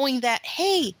 and knowing that,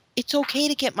 hey, it's okay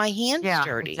to get my hands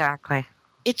dirty. Yeah, exactly.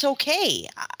 It's okay.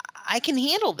 I can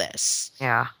handle this.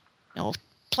 Yeah.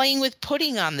 Playing with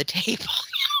pudding on the table.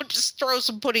 Just throw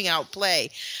some pudding out, play.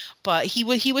 But he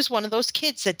was one of those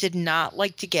kids that did not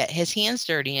like to get his hands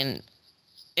dirty, and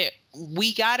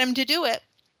we got him to do it.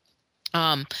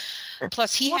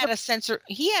 Plus, he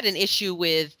had an issue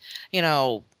with,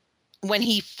 when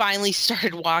he finally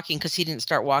started walking, because he didn't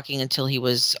start walking until he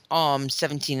was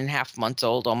 17 and a half months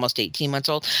old, almost 18 months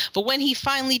old. But when he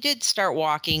finally did start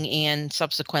walking and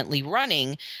subsequently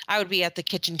running, I would be at the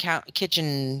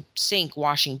kitchen sink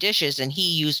washing dishes, and he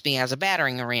used me as a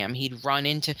battering ram.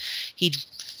 He'd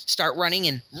start running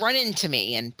and run into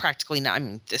me, and practically not. I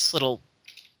mean, this little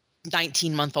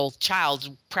 19-month-old child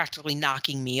practically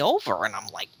knocking me over, and I'm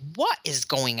like, what is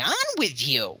going on with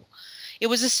you? It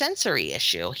was a sensory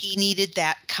issue. He needed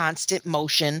that constant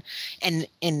motion and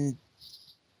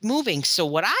moving. So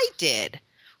what I did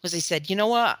was I said, you know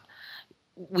what?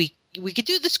 We could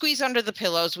do the squeeze under the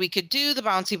pillows. We could do the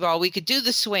bouncy ball. We could do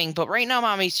the swing. But right now,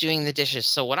 Mommy's doing the dishes.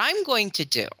 So what I'm going to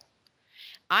do,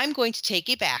 I'm going to take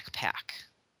a backpack,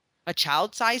 a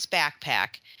child-sized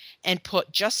backpack, and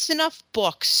put just enough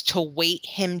books to weight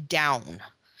him down.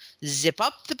 Zip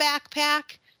up the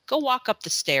backpack, go walk up the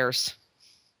stairs.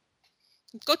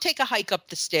 Go take a hike up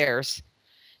the stairs.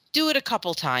 Do it a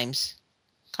couple times.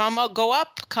 Go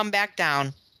up, come back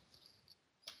down.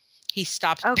 He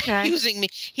stopped using me.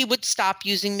 He would stop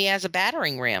using me as a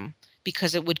battering ram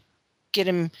because it would get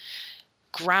him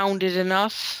grounded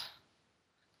enough,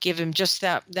 give him just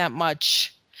that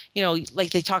much.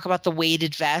 Like they talk about the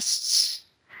weighted vests.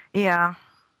 Yeah.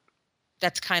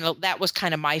 That was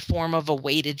kind of my form of a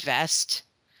weighted vest,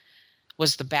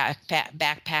 was the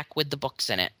backpack with the books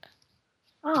in it.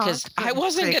 Because I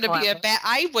wasn't going to be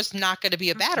I was not going to be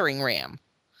a battering ram.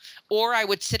 Or I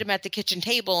would sit him at the kitchen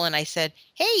table and I said,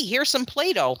 hey, here's some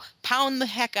Play-Doh, pound the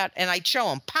heck out. And I'd show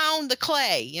him, pound the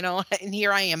clay, and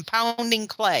here I am pounding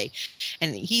clay.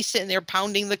 And he's sitting there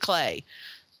pounding the clay.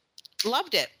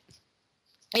 Loved it.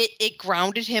 It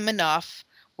grounded him enough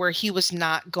where he was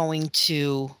not going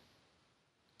to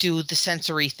do the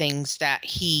sensory things that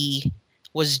he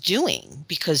was doing,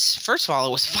 because first of all,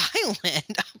 it was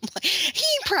violent. He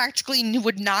practically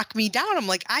would knock me down. I'm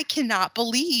like, I cannot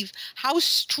believe how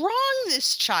strong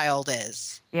this child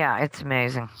is. Yeah, it's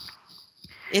amazing.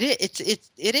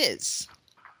 It is.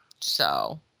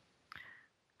 So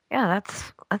Yeah,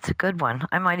 that's a good one.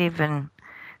 I might even,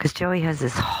 because Joey has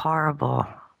this horrible,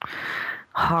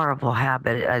 horrible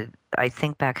habit. I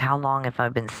think back, how long have I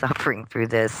been suffering through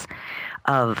this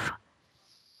of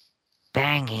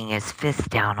banging his fist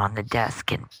down on the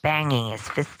desk and banging his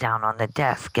fist down on the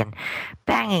desk and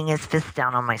banging his fist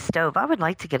down on my stove. I would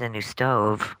like to get a new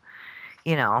stove,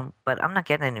 but I'm not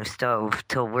getting a new stove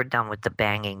till we're done with the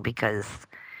banging because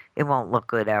it won't look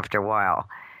good after a while.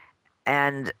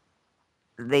 And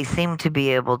they seem to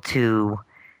be able to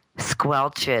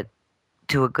squelch it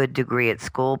to a good degree at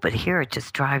school, but here it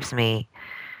just drives me,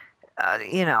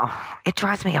 it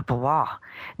drives me up a wall.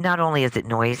 Not only is it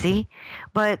noisy,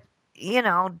 but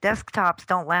desktops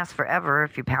don't last forever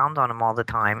if you pound on them all the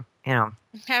time.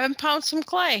 have him pound some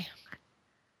clay.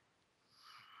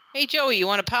 Hey Joey, you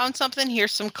want to pound something?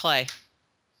 Here's some clay.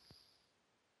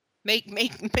 Make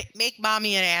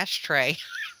mommy an ashtray.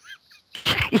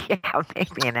 Yeah,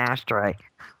 make me an ashtray.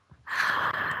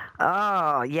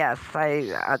 Oh yes,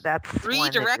 that's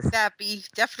Redirect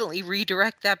definitely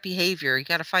redirect that behavior. You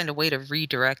got to find a way to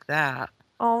redirect that.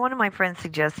 Oh, one of my friends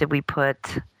suggested we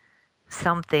put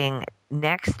something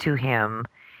next to him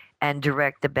and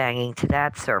direct the banging to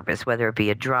that surface, whether it be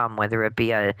a drum, whether it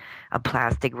be a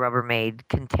plastic Rubbermaid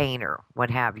container, what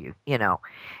have you,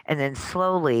 and then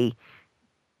slowly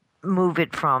move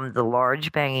it from the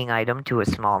large banging item to a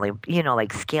small,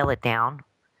 like scale it down.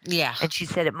 Yeah. And she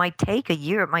said it might take a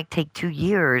year, it might take 2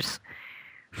 years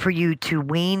for you to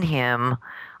wean him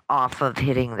off of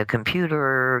hitting the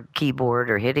computer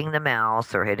keyboard or hitting the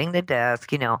mouse or hitting the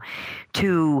desk,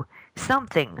 to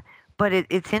something. But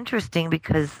it's interesting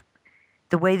because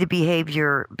the way the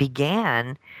behavior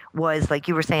began was like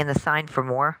you were saying, the sign for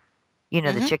more.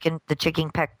 The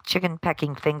chicken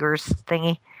pecking fingers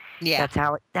thingy. Yeah.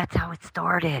 That's how it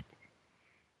started.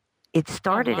 It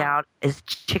started out as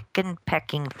chicken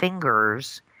pecking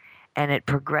fingers, and it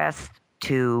progressed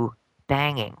to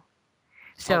banging.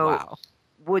 So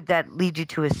would that lead you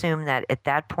to assume that at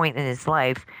that point in his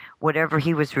life, whatever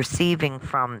he was receiving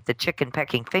from the chicken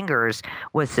pecking fingers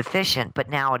was sufficient, but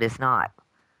now it is not?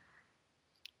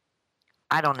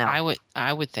 I don't know.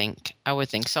 I would think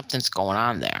something's going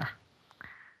on there.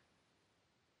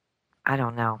 I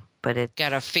don't know, but it got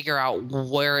to figure out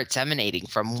where it's emanating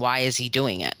from. Why is he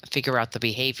doing it? Figure out the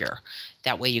behavior.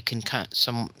 That way you can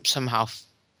somehow.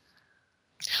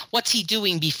 What's he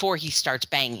doing before he starts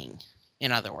banging?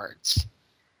 In other words,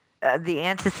 the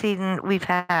antecedent we've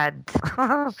had.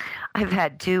 I've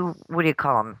had 2. What do you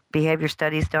call them? Behavior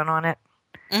studies done on it.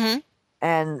 Mm-hmm.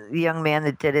 And the young man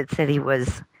that did it said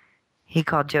he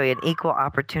called Joey an equal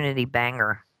opportunity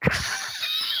banger.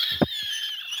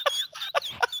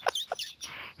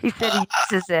 He said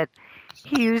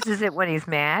he uses it when he's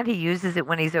mad, he uses it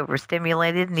when he's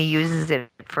overstimulated, and he uses it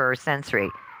for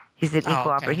sensory. He's an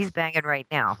equal he's banging right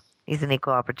now. He's an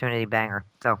equal opportunity banger.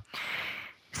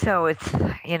 So it's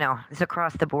it's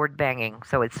across the board banging.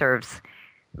 So it serves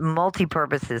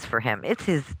multi-purposes for him. It's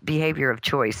his behavior of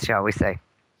choice, shall we say.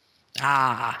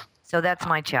 So that's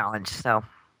my challenge. So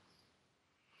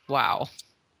wow.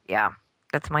 Yeah,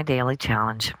 that's my daily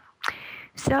challenge.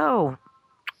 So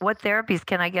what therapies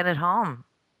can I get at home?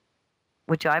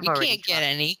 Which I've already can't get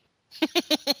any.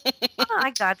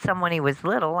 I got some when he was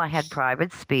little. I had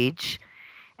private speech,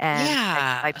 and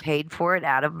I paid for it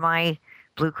out of my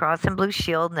Blue Cross and Blue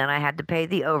Shield, and then I had to pay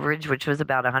the overage, which was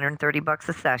about $130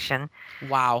 a session.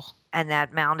 Wow. And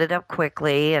that mounted up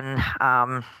quickly, and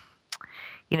I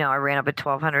ran up a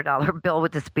 $1,200 bill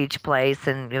with the speech place,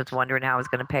 and was wondering how I was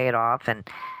going to pay it off. And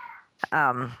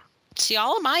see,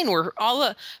 all of mine were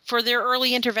for their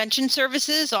early intervention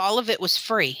services. All of it was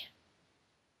free.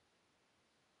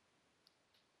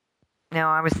 No,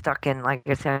 I was stuck in, like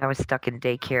I said,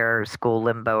 daycare, school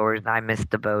limbo, or I missed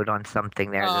the boat on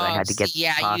something there that I had to get.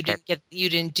 Yeah, you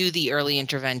didn't do the early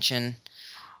intervention.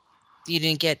 You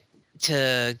didn't get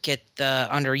to get the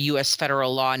under U.S.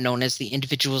 federal law known as the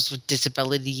Individuals with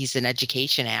Disabilities in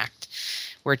Education Act,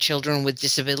 where children with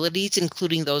disabilities,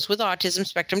 including those with autism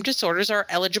spectrum disorders, are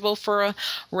eligible for a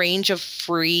range of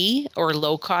free or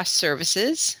low-cost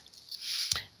services.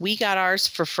 We got ours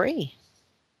for free.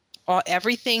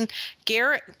 Everything.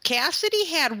 Cassidy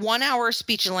had 1 hour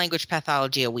speech and language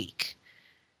pathology a week.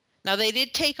 Now they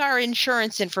did take our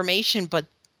insurance information, but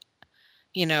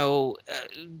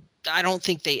I don't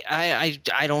think they. I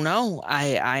don't know.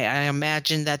 I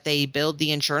imagine that they billed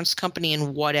the insurance company,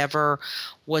 and whatever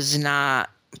was not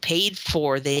paid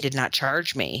for, they did not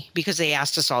charge me because they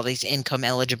asked us all these income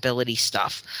eligibility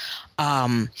stuff.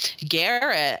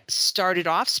 Garrett started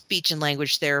off speech and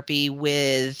language therapy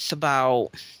with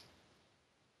about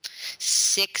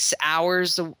 6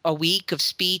 hours a week of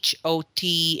speech,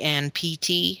 OT, and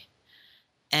PT.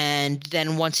 And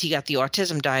then once he got the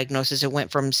autism diagnosis, it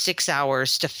went from 6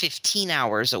 hours to 15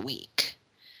 hours a week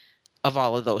of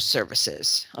all of those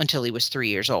services until he was 3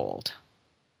 years old.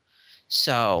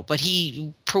 So, but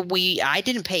I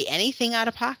didn't pay anything out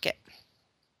of pocket.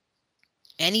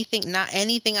 Not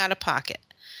anything out of pocket.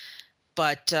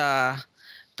 But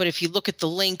if you look at the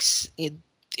links,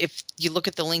 if you look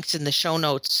at the links in the show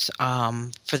notes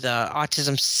for the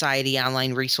Autism Society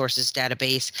online resources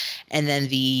database, and then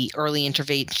the early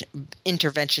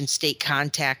intervention state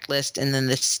contact list, and then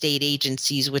the state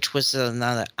agencies, which was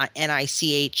the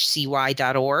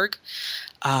nichcy.org,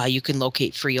 you can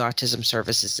locate free autism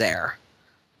services there.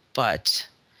 But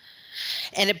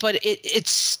it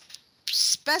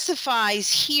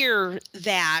specifies here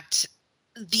that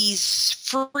these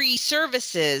free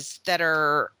services that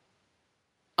are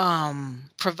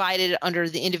provided under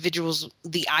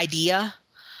the IDEA,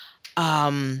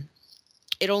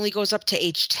 it only goes up to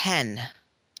age 10.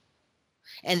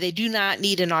 And they do not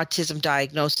need an autism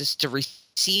diagnosis to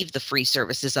receive the free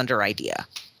services under IDEA.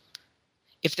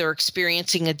 If they're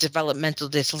experiencing a developmental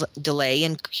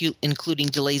delay, including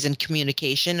delays in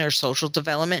communication or social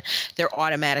development, they're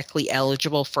automatically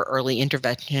eligible for early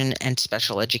intervention and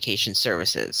special education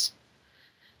services.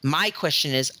 My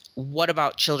question is, what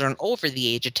about children over the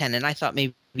age of 10? And I thought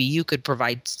maybe you could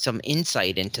provide some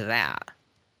insight into that.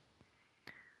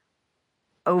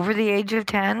 Over the age of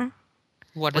 10?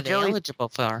 What are they eligible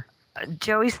for?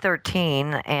 Joey's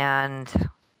 13, and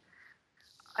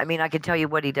I mean, I can tell you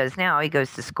what he does now. He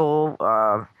goes to school.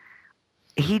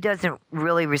 He doesn't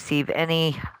really receive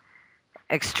any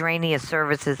extraneous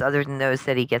services other than those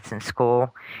that he gets in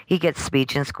school. He gets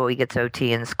speech in school. He gets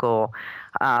OT in school.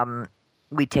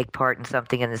 We take part in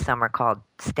something in the summer called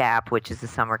STAP, which is a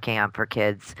summer camp for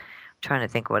kids. I'm trying to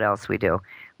think what else we do.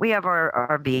 We have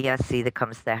our BSC that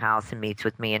comes to the house and meets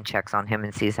with me and checks on him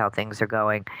and sees how things are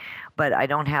going. But I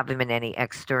don't have him in any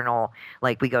external,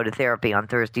 like we go to therapy on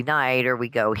Thursday night or we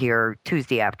go here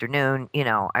Tuesday afternoon.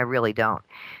 I really don't.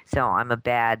 So I'm a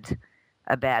bad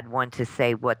one to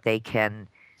say what they can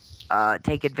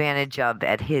take advantage of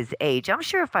at his age. I'm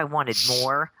sure if I wanted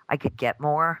more, I could get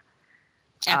more.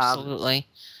 Absolutely.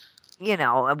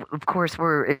 Of course,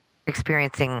 we're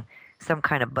experiencing some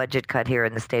kind of budget cut here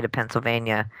in the state of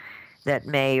Pennsylvania that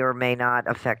may or may not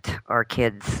affect our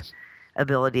kids'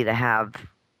 ability to have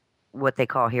what they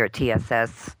call here at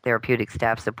TSS, therapeutic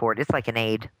staff support. It's like an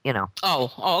aide,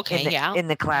 Oh, okay, yeah. In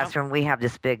the classroom, we have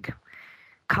this big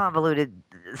convoluted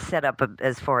setup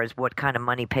as far as what kind of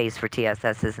money pays for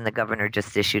TSSs, and the governor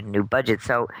just issued a new budget.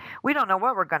 So we don't know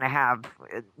what we're going to have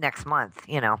next month.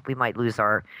 We might lose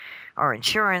our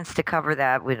insurance to cover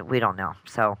that. We don't know.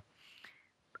 So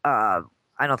I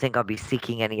don't think I'll be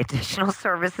seeking any additional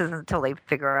services until they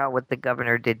figure out what the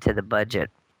governor did to the budget.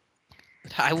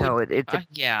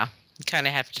 Yeah, you kind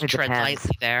of have to tread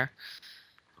lightly there.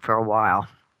 For a while.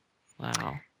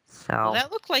 Wow. So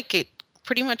that looked like it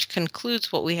pretty much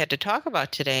concludes what we had to talk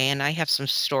about today, and I have some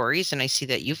stories, and I see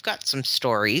that you've got some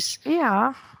stories.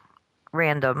 Yeah.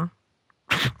 Random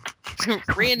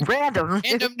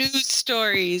news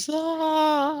stories.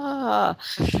 Ah.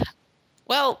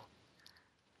 Well,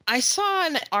 I saw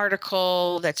an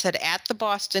article that said at the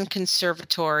Boston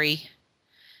Conservatory.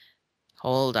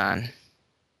 Hold on.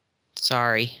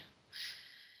 Sorry.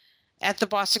 At the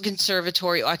Boston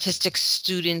Conservatory, autistic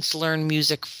students learn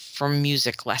music from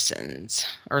music lessons.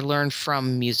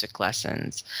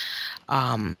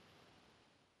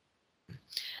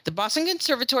 The Boston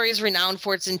Conservatory is renowned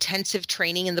for its intensive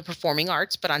training in the performing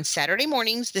arts, but on Saturday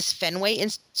mornings, this Fenway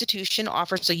institution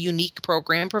offers a unique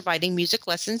program providing music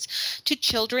lessons to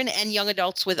children and young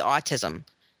adults with autism.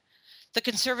 The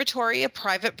Conservatory, a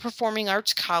private performing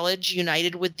arts college,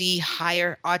 united with the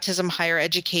Autism Higher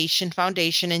Education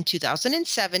Foundation in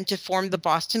 2007 to form the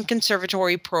Boston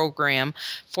Conservatory program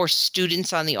for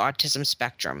students on the autism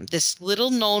spectrum. This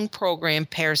little-known program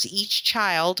pairs each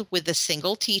child with a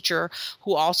single teacher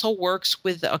who also works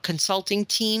with a consulting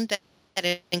team that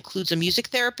includes a music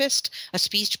therapist, a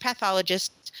speech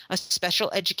pathologist, a special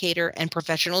educator, and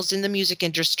professionals in the music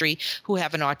industry who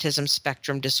have an autism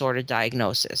spectrum disorder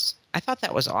diagnosis. I thought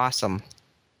that was awesome.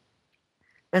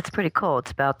 That's pretty cool.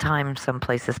 It's about time some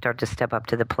places start to step up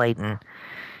to the plate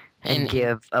and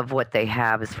give of what they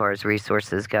have as far as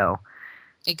resources go.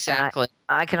 Exactly.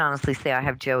 I can honestly say I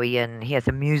have Joey in. He has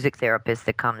a music therapist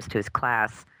that comes to his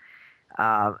class.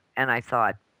 And I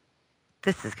thought,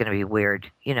 this is going to be weird,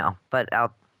 but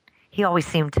he always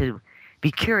seemed to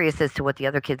be curious as to what the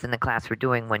other kids in the class were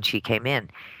doing when she came in.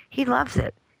 He loves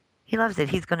it.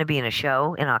 He's going to be in a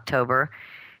show in October.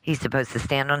 He's supposed to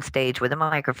stand on stage with a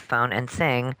microphone and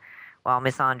sing while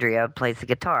Miss Andrea plays the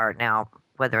guitar. Now,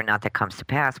 whether or not that comes to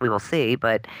pass, we will see.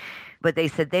 But they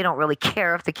said they don't really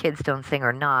care if the kids don't sing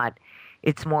or not.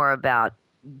 It's more about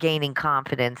gaining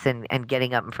confidence and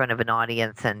getting up in front of an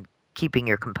audience and keeping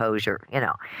your composure, you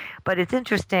know. But it's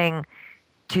interesting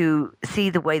to see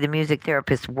the way the music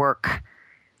therapists work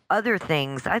other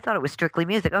things. I thought it was strictly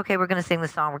music. Okay, we're going to sing the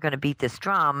song, we're going to beat this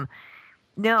drum.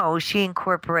 No, she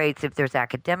incorporates, if there's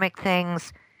academic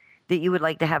things that you would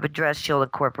like to have addressed, she'll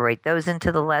incorporate those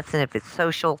into the lesson. If it's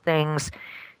social things,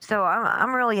 so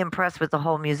I'm really impressed with the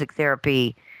whole music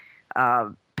therapy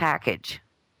package.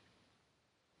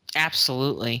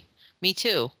 Absolutely. Me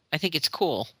too. I think it's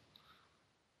cool.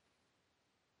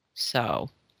 So,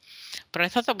 but I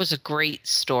thought that was a great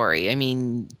story. I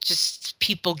mean, just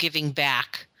people giving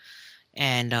back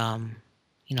and,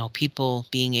 you know, people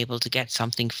being able to get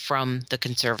something from the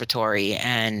conservatory,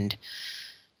 and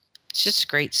it's just a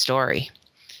great story.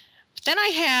 But then I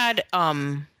had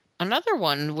another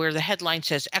one where the headline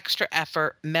says, "Extra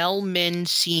effort, Mel Min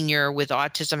Sr. with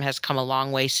autism has come a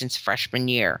long way since freshman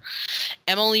year."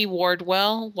 Emily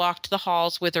Wardwell walked the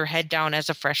halls with her head down as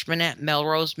a freshman at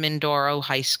Melrose Mindoro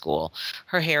High School,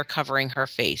 her hair covering her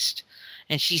face.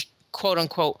 And she, quote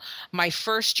unquote, "My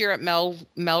first year at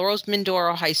Melrose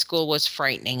Mindoro High School was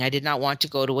frightening. I did not want to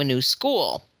go to a new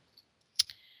school.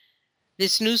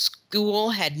 This new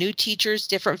school had new teachers,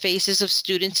 different faces of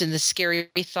students, and the scary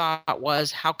thought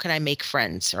was, how can I make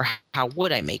friends? Or how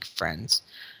would I make friends?"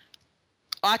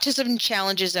 Autism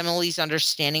challenges Emily's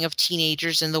understanding of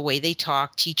teenagers and the way they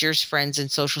talk, teachers, friends, and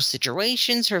social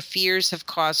situations. Her fears have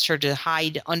caused her to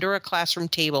hide under a classroom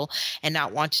table and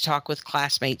not want to talk with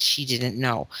classmates she didn't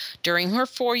know. During her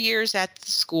 4 years at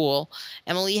the school,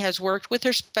 Emily has worked with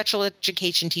her special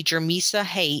education teacher, Misa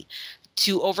Haight,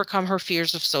 to overcome her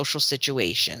fears of social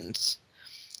situations.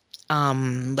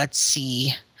 Let's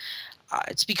see.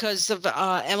 It's because of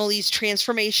Emily's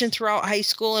transformation throughout high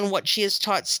school and what she has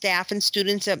taught staff and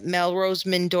students at Melrose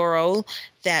Mindoro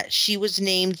that she was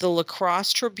named the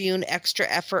Lacrosse Tribune Extra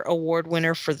Effort Award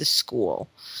winner for the school.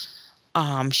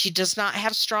 She does not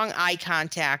have strong eye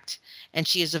contact, and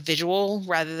she is a visual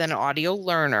rather than an audio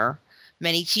learner.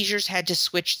 Many teachers had to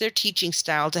switch their teaching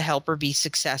style to help her be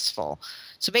successful.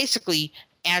 So basically,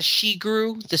 as she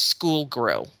grew, the school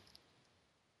grew.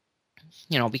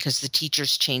 You know, because the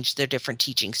teachers changed their different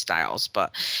teaching styles.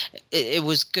 But it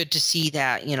was good to see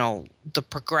that, you know, the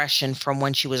progression from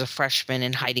when she was a freshman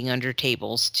and hiding under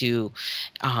tables to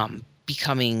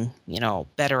becoming, you know,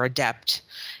 better adept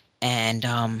and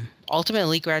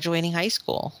ultimately graduating high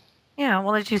school. Yeah,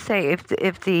 well, as you say,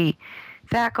 if the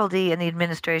faculty and the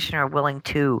administration are willing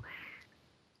to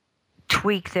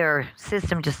tweak their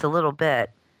system just a little bit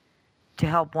to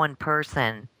help one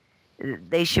person,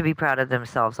 they should be proud of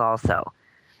themselves also.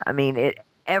 I mean,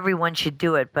 everyone should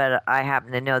do it, but I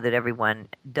happen to know that everyone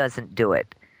doesn't do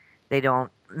it. They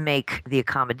don't make the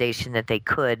accommodation that they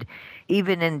could,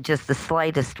 even in just the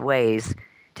slightest ways,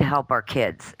 to help our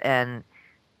kids. And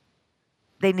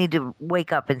they need to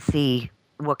wake up and see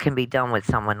what can be done with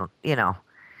someone, you know.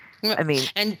 I mean,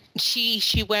 and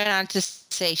she went on to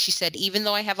say, she said, "Even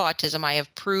though I have autism, I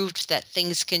have proved that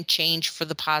things can change for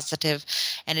the positive,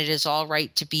 and it is all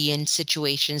right to be in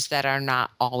situations that are not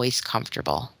always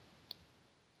comfortable."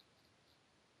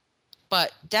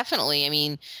 But definitely, I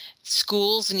mean,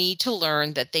 schools need to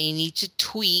learn that they need to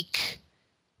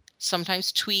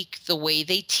sometimes tweak the way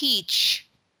they teach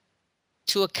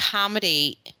to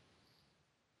accommodate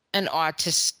an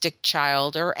autistic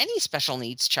child or any special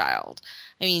needs child.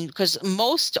 I mean, because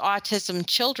most autism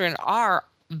children are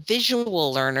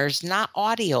visual learners, not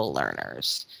audio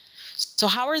learners. So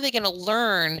how are they going to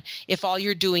learn if all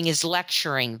you're doing is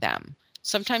lecturing them?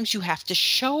 Sometimes you have to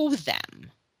show them,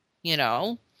 you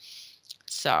know?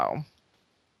 So,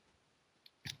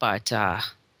 but, and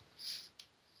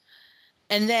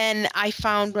then I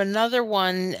found another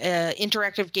one,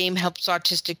 interactive game helps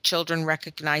autistic children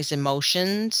recognize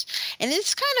emotions. And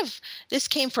this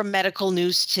came from Medical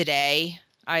News Today.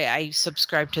 I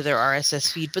subscribe to their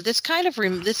RSS feed, but this kind of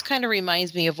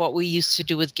reminds me of what we used to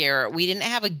do with Garrett. We didn't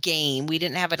have a game. We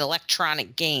didn't have an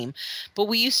electronic game, but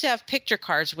we used to have picture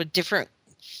cards with different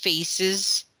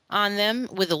faces on them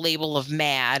with a label of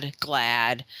mad,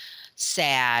 glad,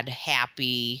 sad,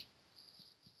 happy,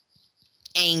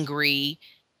 angry.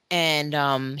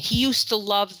 And he used to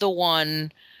love the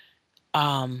one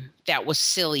that was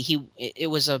silly. It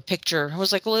was a picture. It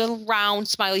was like a little round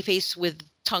smiley face with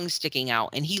tongue sticking out,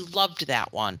 and he loved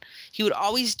that one. He would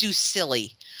always do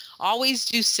silly. Always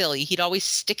do silly. He'd always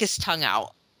stick his tongue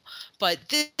out. But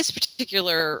this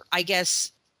particular, I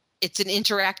guess, it's an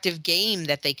interactive game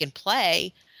that they can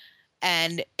play,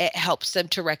 and it helps them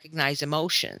to recognize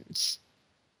emotions.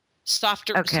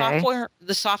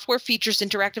 The software features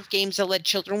interactive games that let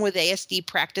children with ASD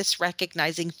practice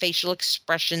recognizing facial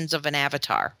expressions of an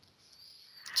avatar.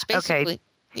 It's basically,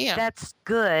 yeah. That's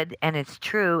good, and it's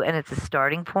true, and it's a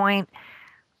starting point.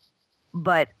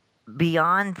 But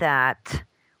beyond that,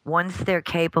 once they're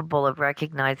capable of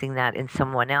recognizing that in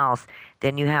someone else,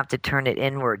 then you have to turn it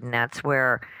inward, and that's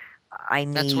where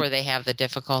That's where they have the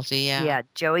difficulty, yeah. Yeah,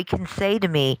 Joey can say to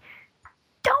me,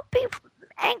 "Don't be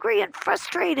angry and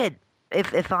frustrated."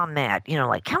 If I'm mad,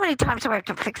 like, how many times do I have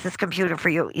to fix this computer for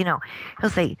you? He'll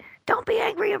say, "Don't be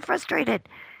angry and frustrated."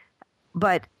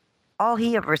 But all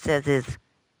he ever says is,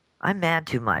 "I'm mad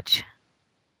too much."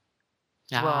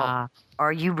 Well,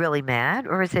 are you really mad,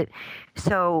 or is it?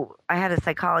 So I had a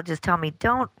psychologist tell me,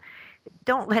 don't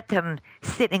let them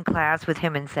sit in class with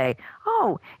him and say,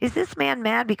 "Oh, is this man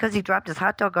mad because he dropped his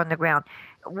hot dog on the ground?"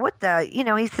 What the,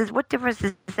 he says, what difference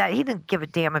is that? He didn't give a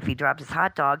damn if he dropped his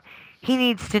hot dog. He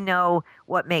needs to know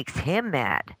what makes him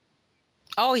mad.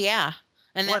 Oh, yeah.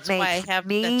 And what that's why I makes have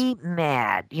me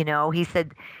mad. He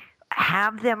said,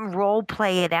 have them role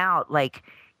play it out. Like,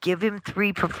 give him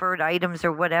 3 preferred items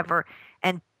or whatever,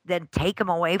 and then take them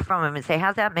away from him and say,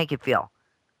 "How's that make you feel?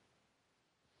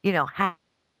 How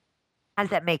does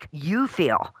that make you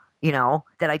feel,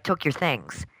 that I took your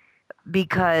things?"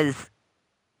 Because,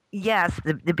 yes,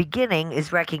 the beginning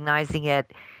is recognizing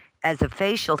it as a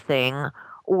facial thing,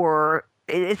 or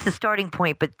it's the starting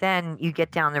point, but then you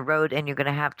get down the road and you're going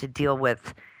to have to deal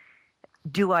with,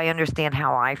 do I understand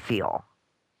how I feel?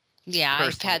 Yeah,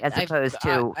 opposed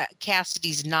to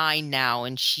Cassidy's 9 now,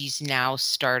 and she's now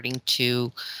starting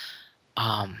to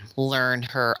learn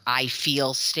her "I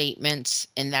feel" statements,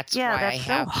 and that's why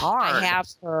so hard. I have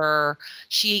her.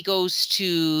 She goes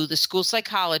to the school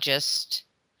psychologist,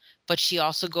 but she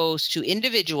also goes to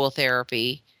individual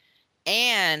therapy,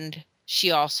 and she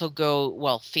also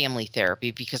family therapy,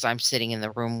 because I'm sitting in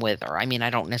the room with her. I mean, I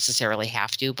don't necessarily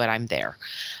have to, but I'm there.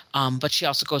 But she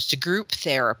also goes to group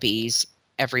therapies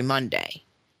every Monday,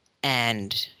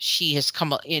 and she has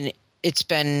come in. She's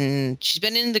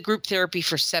been in the group therapy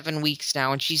for 7 weeks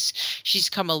now, and she's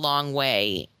come a long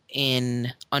way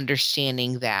in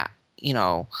understanding that,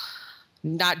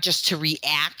 not just to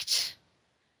react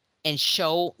and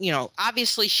show,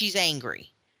 obviously she's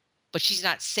angry, but she's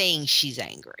not saying she's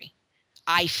angry.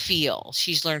 I feel.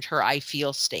 She's learned her "I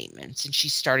feel" statements, and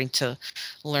she's starting to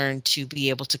learn to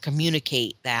be able to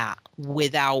communicate that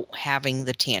without having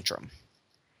the tantrum.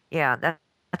 Yeah, that's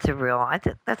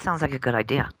that sounds like a good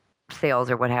idea.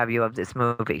 Sales or what have you of this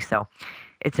movie. So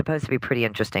it's supposed to be pretty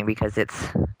interesting because it's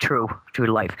true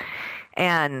life.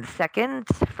 And second,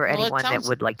 for anyone that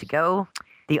would like to go,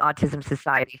 the Autism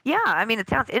Society. Yeah, I mean, it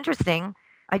sounds interesting.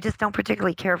 I just don't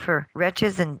particularly care for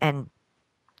wretches and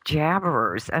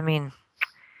jabberers. I mean,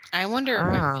 I wonder,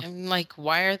 I'm like,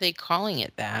 why are they calling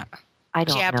it that? I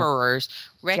don't Jabberers.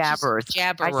 know.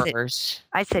 Jabberers.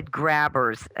 I said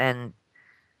grabbers, and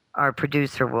our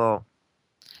producer will.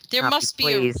 There must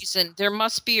be a reason. There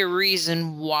must be a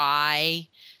reason why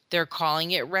they're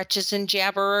calling it wretches and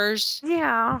jabberers.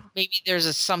 Yeah. Maybe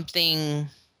there's something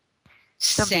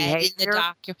said behavior in the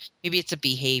document. Maybe it's a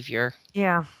behavior.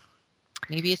 Yeah.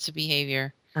 Maybe it's a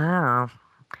behavior. Oh.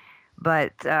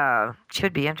 But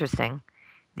should be interesting.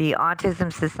 The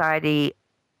Autism Society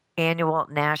Annual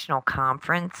National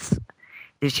Conference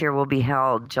this year will be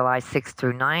held July 6th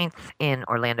through 9th in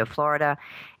Orlando, Florida.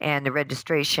 And the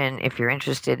registration, if you're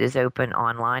interested, is open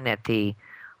online at the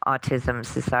Autism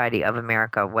Society of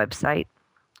America website.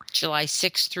 July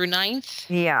 6th through 9th?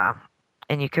 Yeah.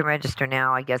 And you can register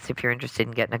now, I guess, if you're interested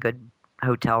in getting a good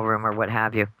hotel room or what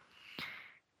have you.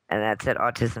 And that's at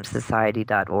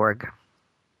autismsociety.org.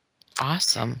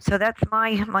 Awesome. So that's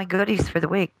my goodies for the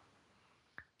week.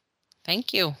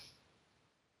 Thank you.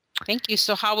 Thank you.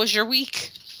 So how was your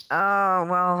week? Oh,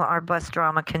 well, our bus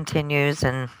drama continues,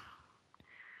 and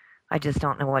I just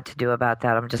don't know what to do about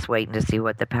that. I'm just waiting to see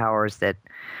what the powers that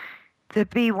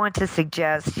be want to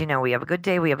suggest. We have a good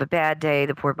day, we have a bad day.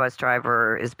 The poor bus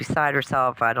driver is beside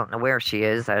herself. I don't know where she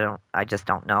is. I just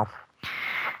don't know.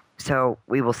 So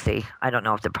we will see. I don't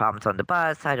know if the problem's on the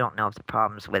bus. I don't know if the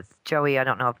problem's with Joey. I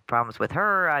don't know if the problem's with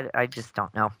her. I just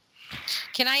don't know.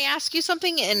 Can I ask you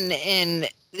something? And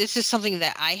this is something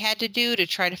that I had to do to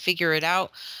try to figure it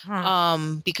out.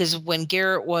 Because when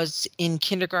Garrett was in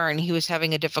kindergarten, he was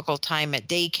having a difficult time at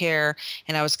daycare,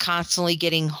 and I was constantly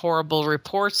getting horrible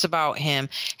reports about him.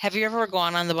 Have you ever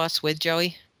gone on the bus with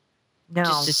Joey? No.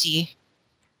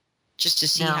 Just to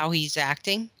see how he's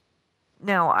acting?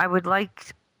 No, I would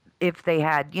like if they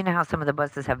had, how some of the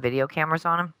buses have video cameras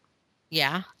on them?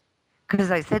 Yeah.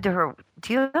 Because I said to her,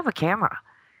 "Do you have a camera?"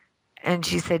 And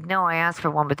she said, "No, I asked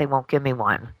for one, but they won't give me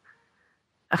one."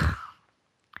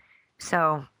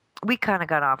 So we kind of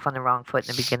got off on the wrong foot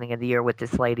in the beginning of the year with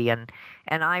this lady, and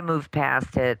I moved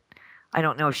past it. I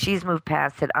don't know if she's moved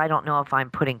past it. I don't know if I'm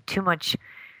putting too much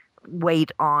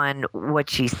weight on what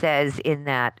she says in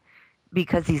that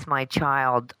because he's my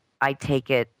child, I take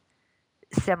it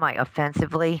semi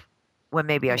offensively when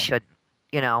maybe I shouldn't.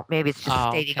 Maybe it's just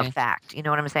Oh, stating a okay. fact. You know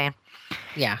what I'm saying?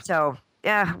 Yeah. So,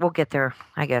 yeah, we'll get there,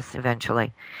 I guess,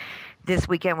 eventually. This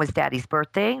weekend was Daddy's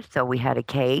birthday, so we had a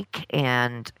cake,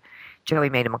 and Joey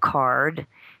made him a card,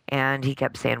 and he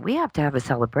kept saying, "We have to have a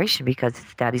celebration because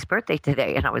it's Daddy's birthday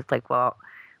today." And I was like, "Well,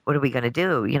 what are we going to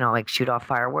do? Like shoot off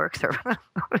fireworks or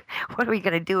what are we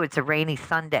going to do? It's a rainy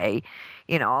Sunday.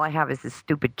 All I have is this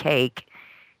stupid cake."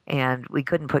 And we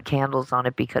couldn't put candles on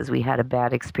it because we had a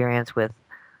bad experience with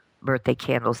birthday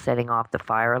candles setting off the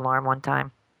fire alarm one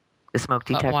time, the smoke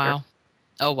detector. Wow.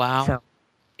 Oh, wow. So,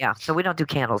 yeah, so we don't do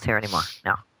candles here anymore.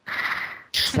 No.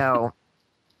 So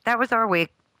that was our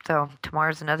week. So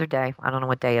tomorrow's another day. I don't know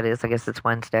what day it is. I guess it's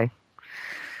Wednesday.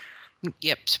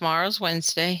 Yep. Tomorrow's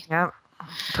Wednesday. Yep.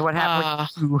 So what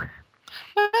happened with you?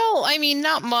 Well, I mean,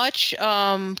 not much.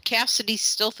 Cassidy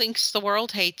still thinks the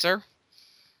world hates her.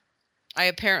 I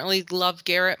apparently love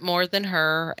Garrett more than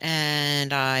her,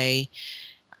 and I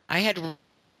had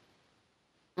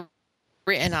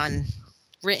written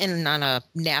on a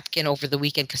napkin over the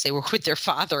weekend because they were with their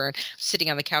father and sitting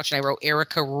on the couch, and I wrote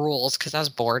Erika rules because I was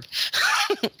bored.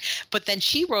 But then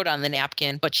she wrote on the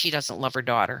napkin, but she doesn't love her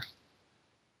daughter.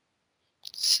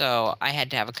 So I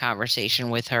had to have a conversation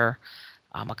with her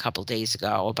a couple days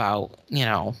ago about,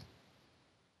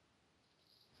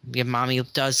 your mommy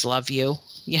does love you,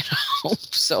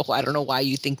 so I don't know why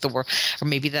you think the world, or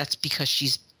maybe that's because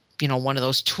she's, one of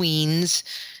those tweens.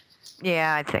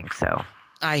 Yeah, I think so.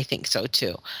 I think so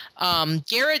too.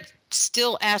 Garrett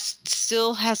still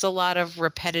has a lot of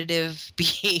repetitive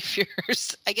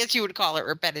behaviors. I guess you would call it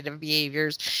repetitive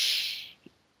behaviors.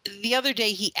 The other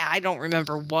day I don't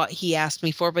remember what he asked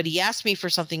me for, but he asked me for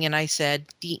something and I said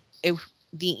the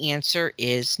answer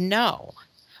is no.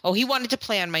 Oh, he wanted to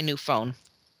play on my new phone.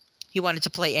 He wanted to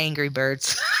play Angry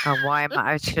Birds.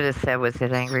 I should have said, was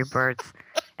it Angry Birds?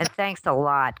 And thanks a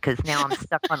lot, because now I'm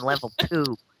stuck on level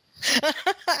 2.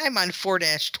 I'm on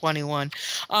 4-21.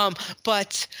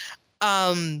 But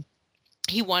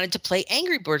he wanted to play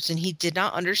Angry Birds, and he did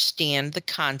not understand the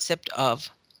concept of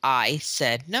I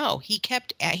said no. He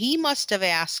must have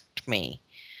asked me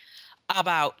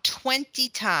about 20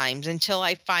 times until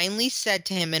I finally said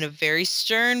to him in a very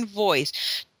stern voice,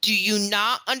 "Do you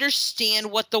not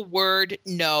understand what the word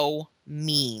no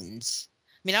means?"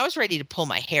 I mean, I was ready to pull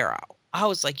my hair out. I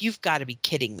was like, "You've got to be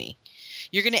kidding me.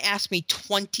 You're going to ask me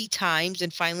 20 times,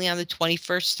 and finally on the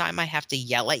 21st time, I have to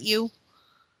yell at you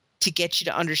to get you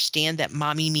to understand that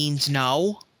mommy means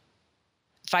no?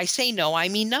 If I say no, I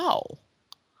mean no."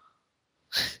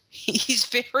 He's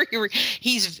very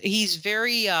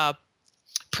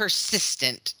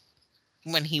persistent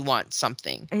when he wants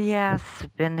something. Yes,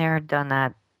 been there, done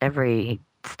that every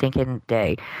stinking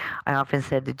day. I often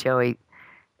said to Joey,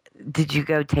 "Did you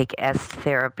go take S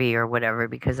therapy or whatever?"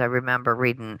 Because I remember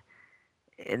reading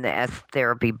in the S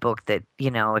therapy book that,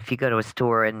 if you go to a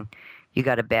store and you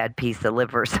got a bad piece of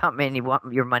liver or something and you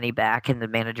want your money back, and the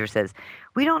manager says,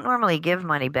 "We don't normally give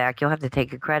money back, you'll have to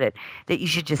take a credit," that you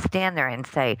should just stand there and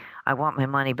say, "I want my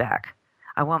money back.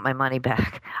 I want my money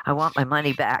back. I want my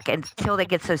money back," until they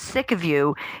get so sick of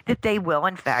you that they will,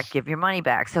 in fact, give your money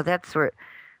back. So that's where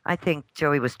I think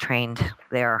Joey was trained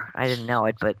there. I didn't know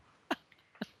it, but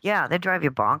yeah, they drive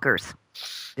you bonkers.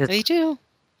 They do.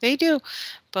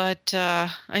 But I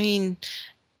mean,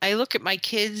 I look at my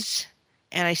kids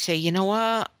and I say, you know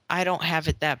what? I don't have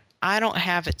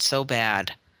it so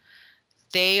bad.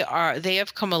 They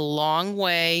have come a long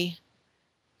way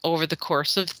over the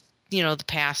course of, the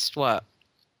past,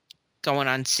 going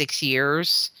on 6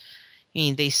 years. I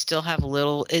mean, they still have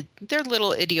they're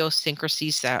little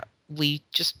idiosyncrasies that we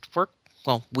just work.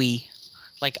 Well,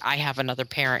 like I have another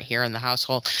parent here in the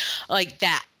household like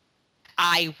that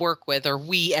I work with, or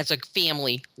we as a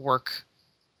family work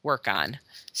on.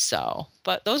 So,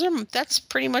 but that's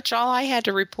pretty much all I had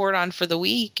to report on for the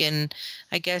week. And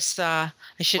I guess I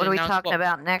should. What are we talking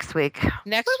about next week?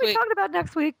 Next what are we week. talking about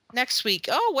next week? Next week.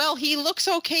 Oh well, he looks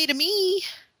okay to me.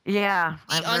 Yeah,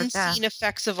 I've The heard unseen that.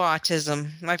 effects of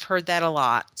autism. I've heard that a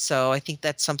lot. So I think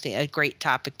that's a great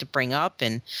topic to bring up,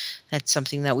 and that's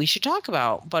something that we should talk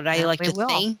about. But I like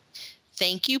to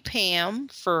thank you, Pam,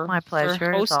 for my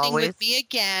pleasure, hosting as always. with me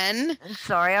again.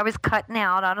 Sorry, I was cutting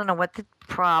out. I don't know what the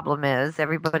problem is.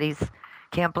 Everybody's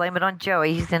Can't blame it on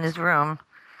Joey. He's in his room.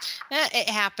 It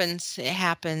happens. It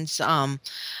happens.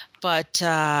 But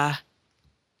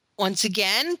once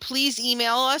again, please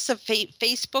email us at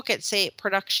Facebook at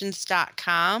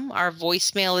sayitproductions.com. Our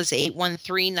voicemail is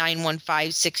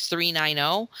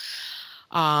 813-915-6390.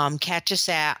 Catch us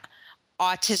at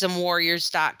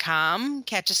autismwarriors.com.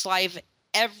 Catch us live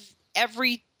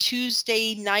every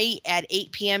Tuesday night at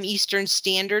 8 p.m. Eastern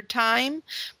Standard Time.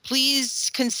 Please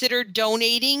consider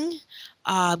donating.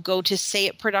 Go to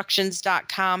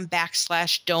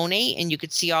sayitproductions.com/donate, and you can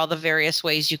see all the various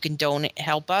ways you can donate,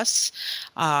 help us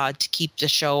to keep the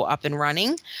show up and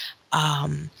running.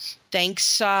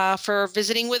 Thanks for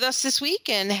visiting with us this week,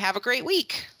 and have a great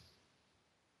week.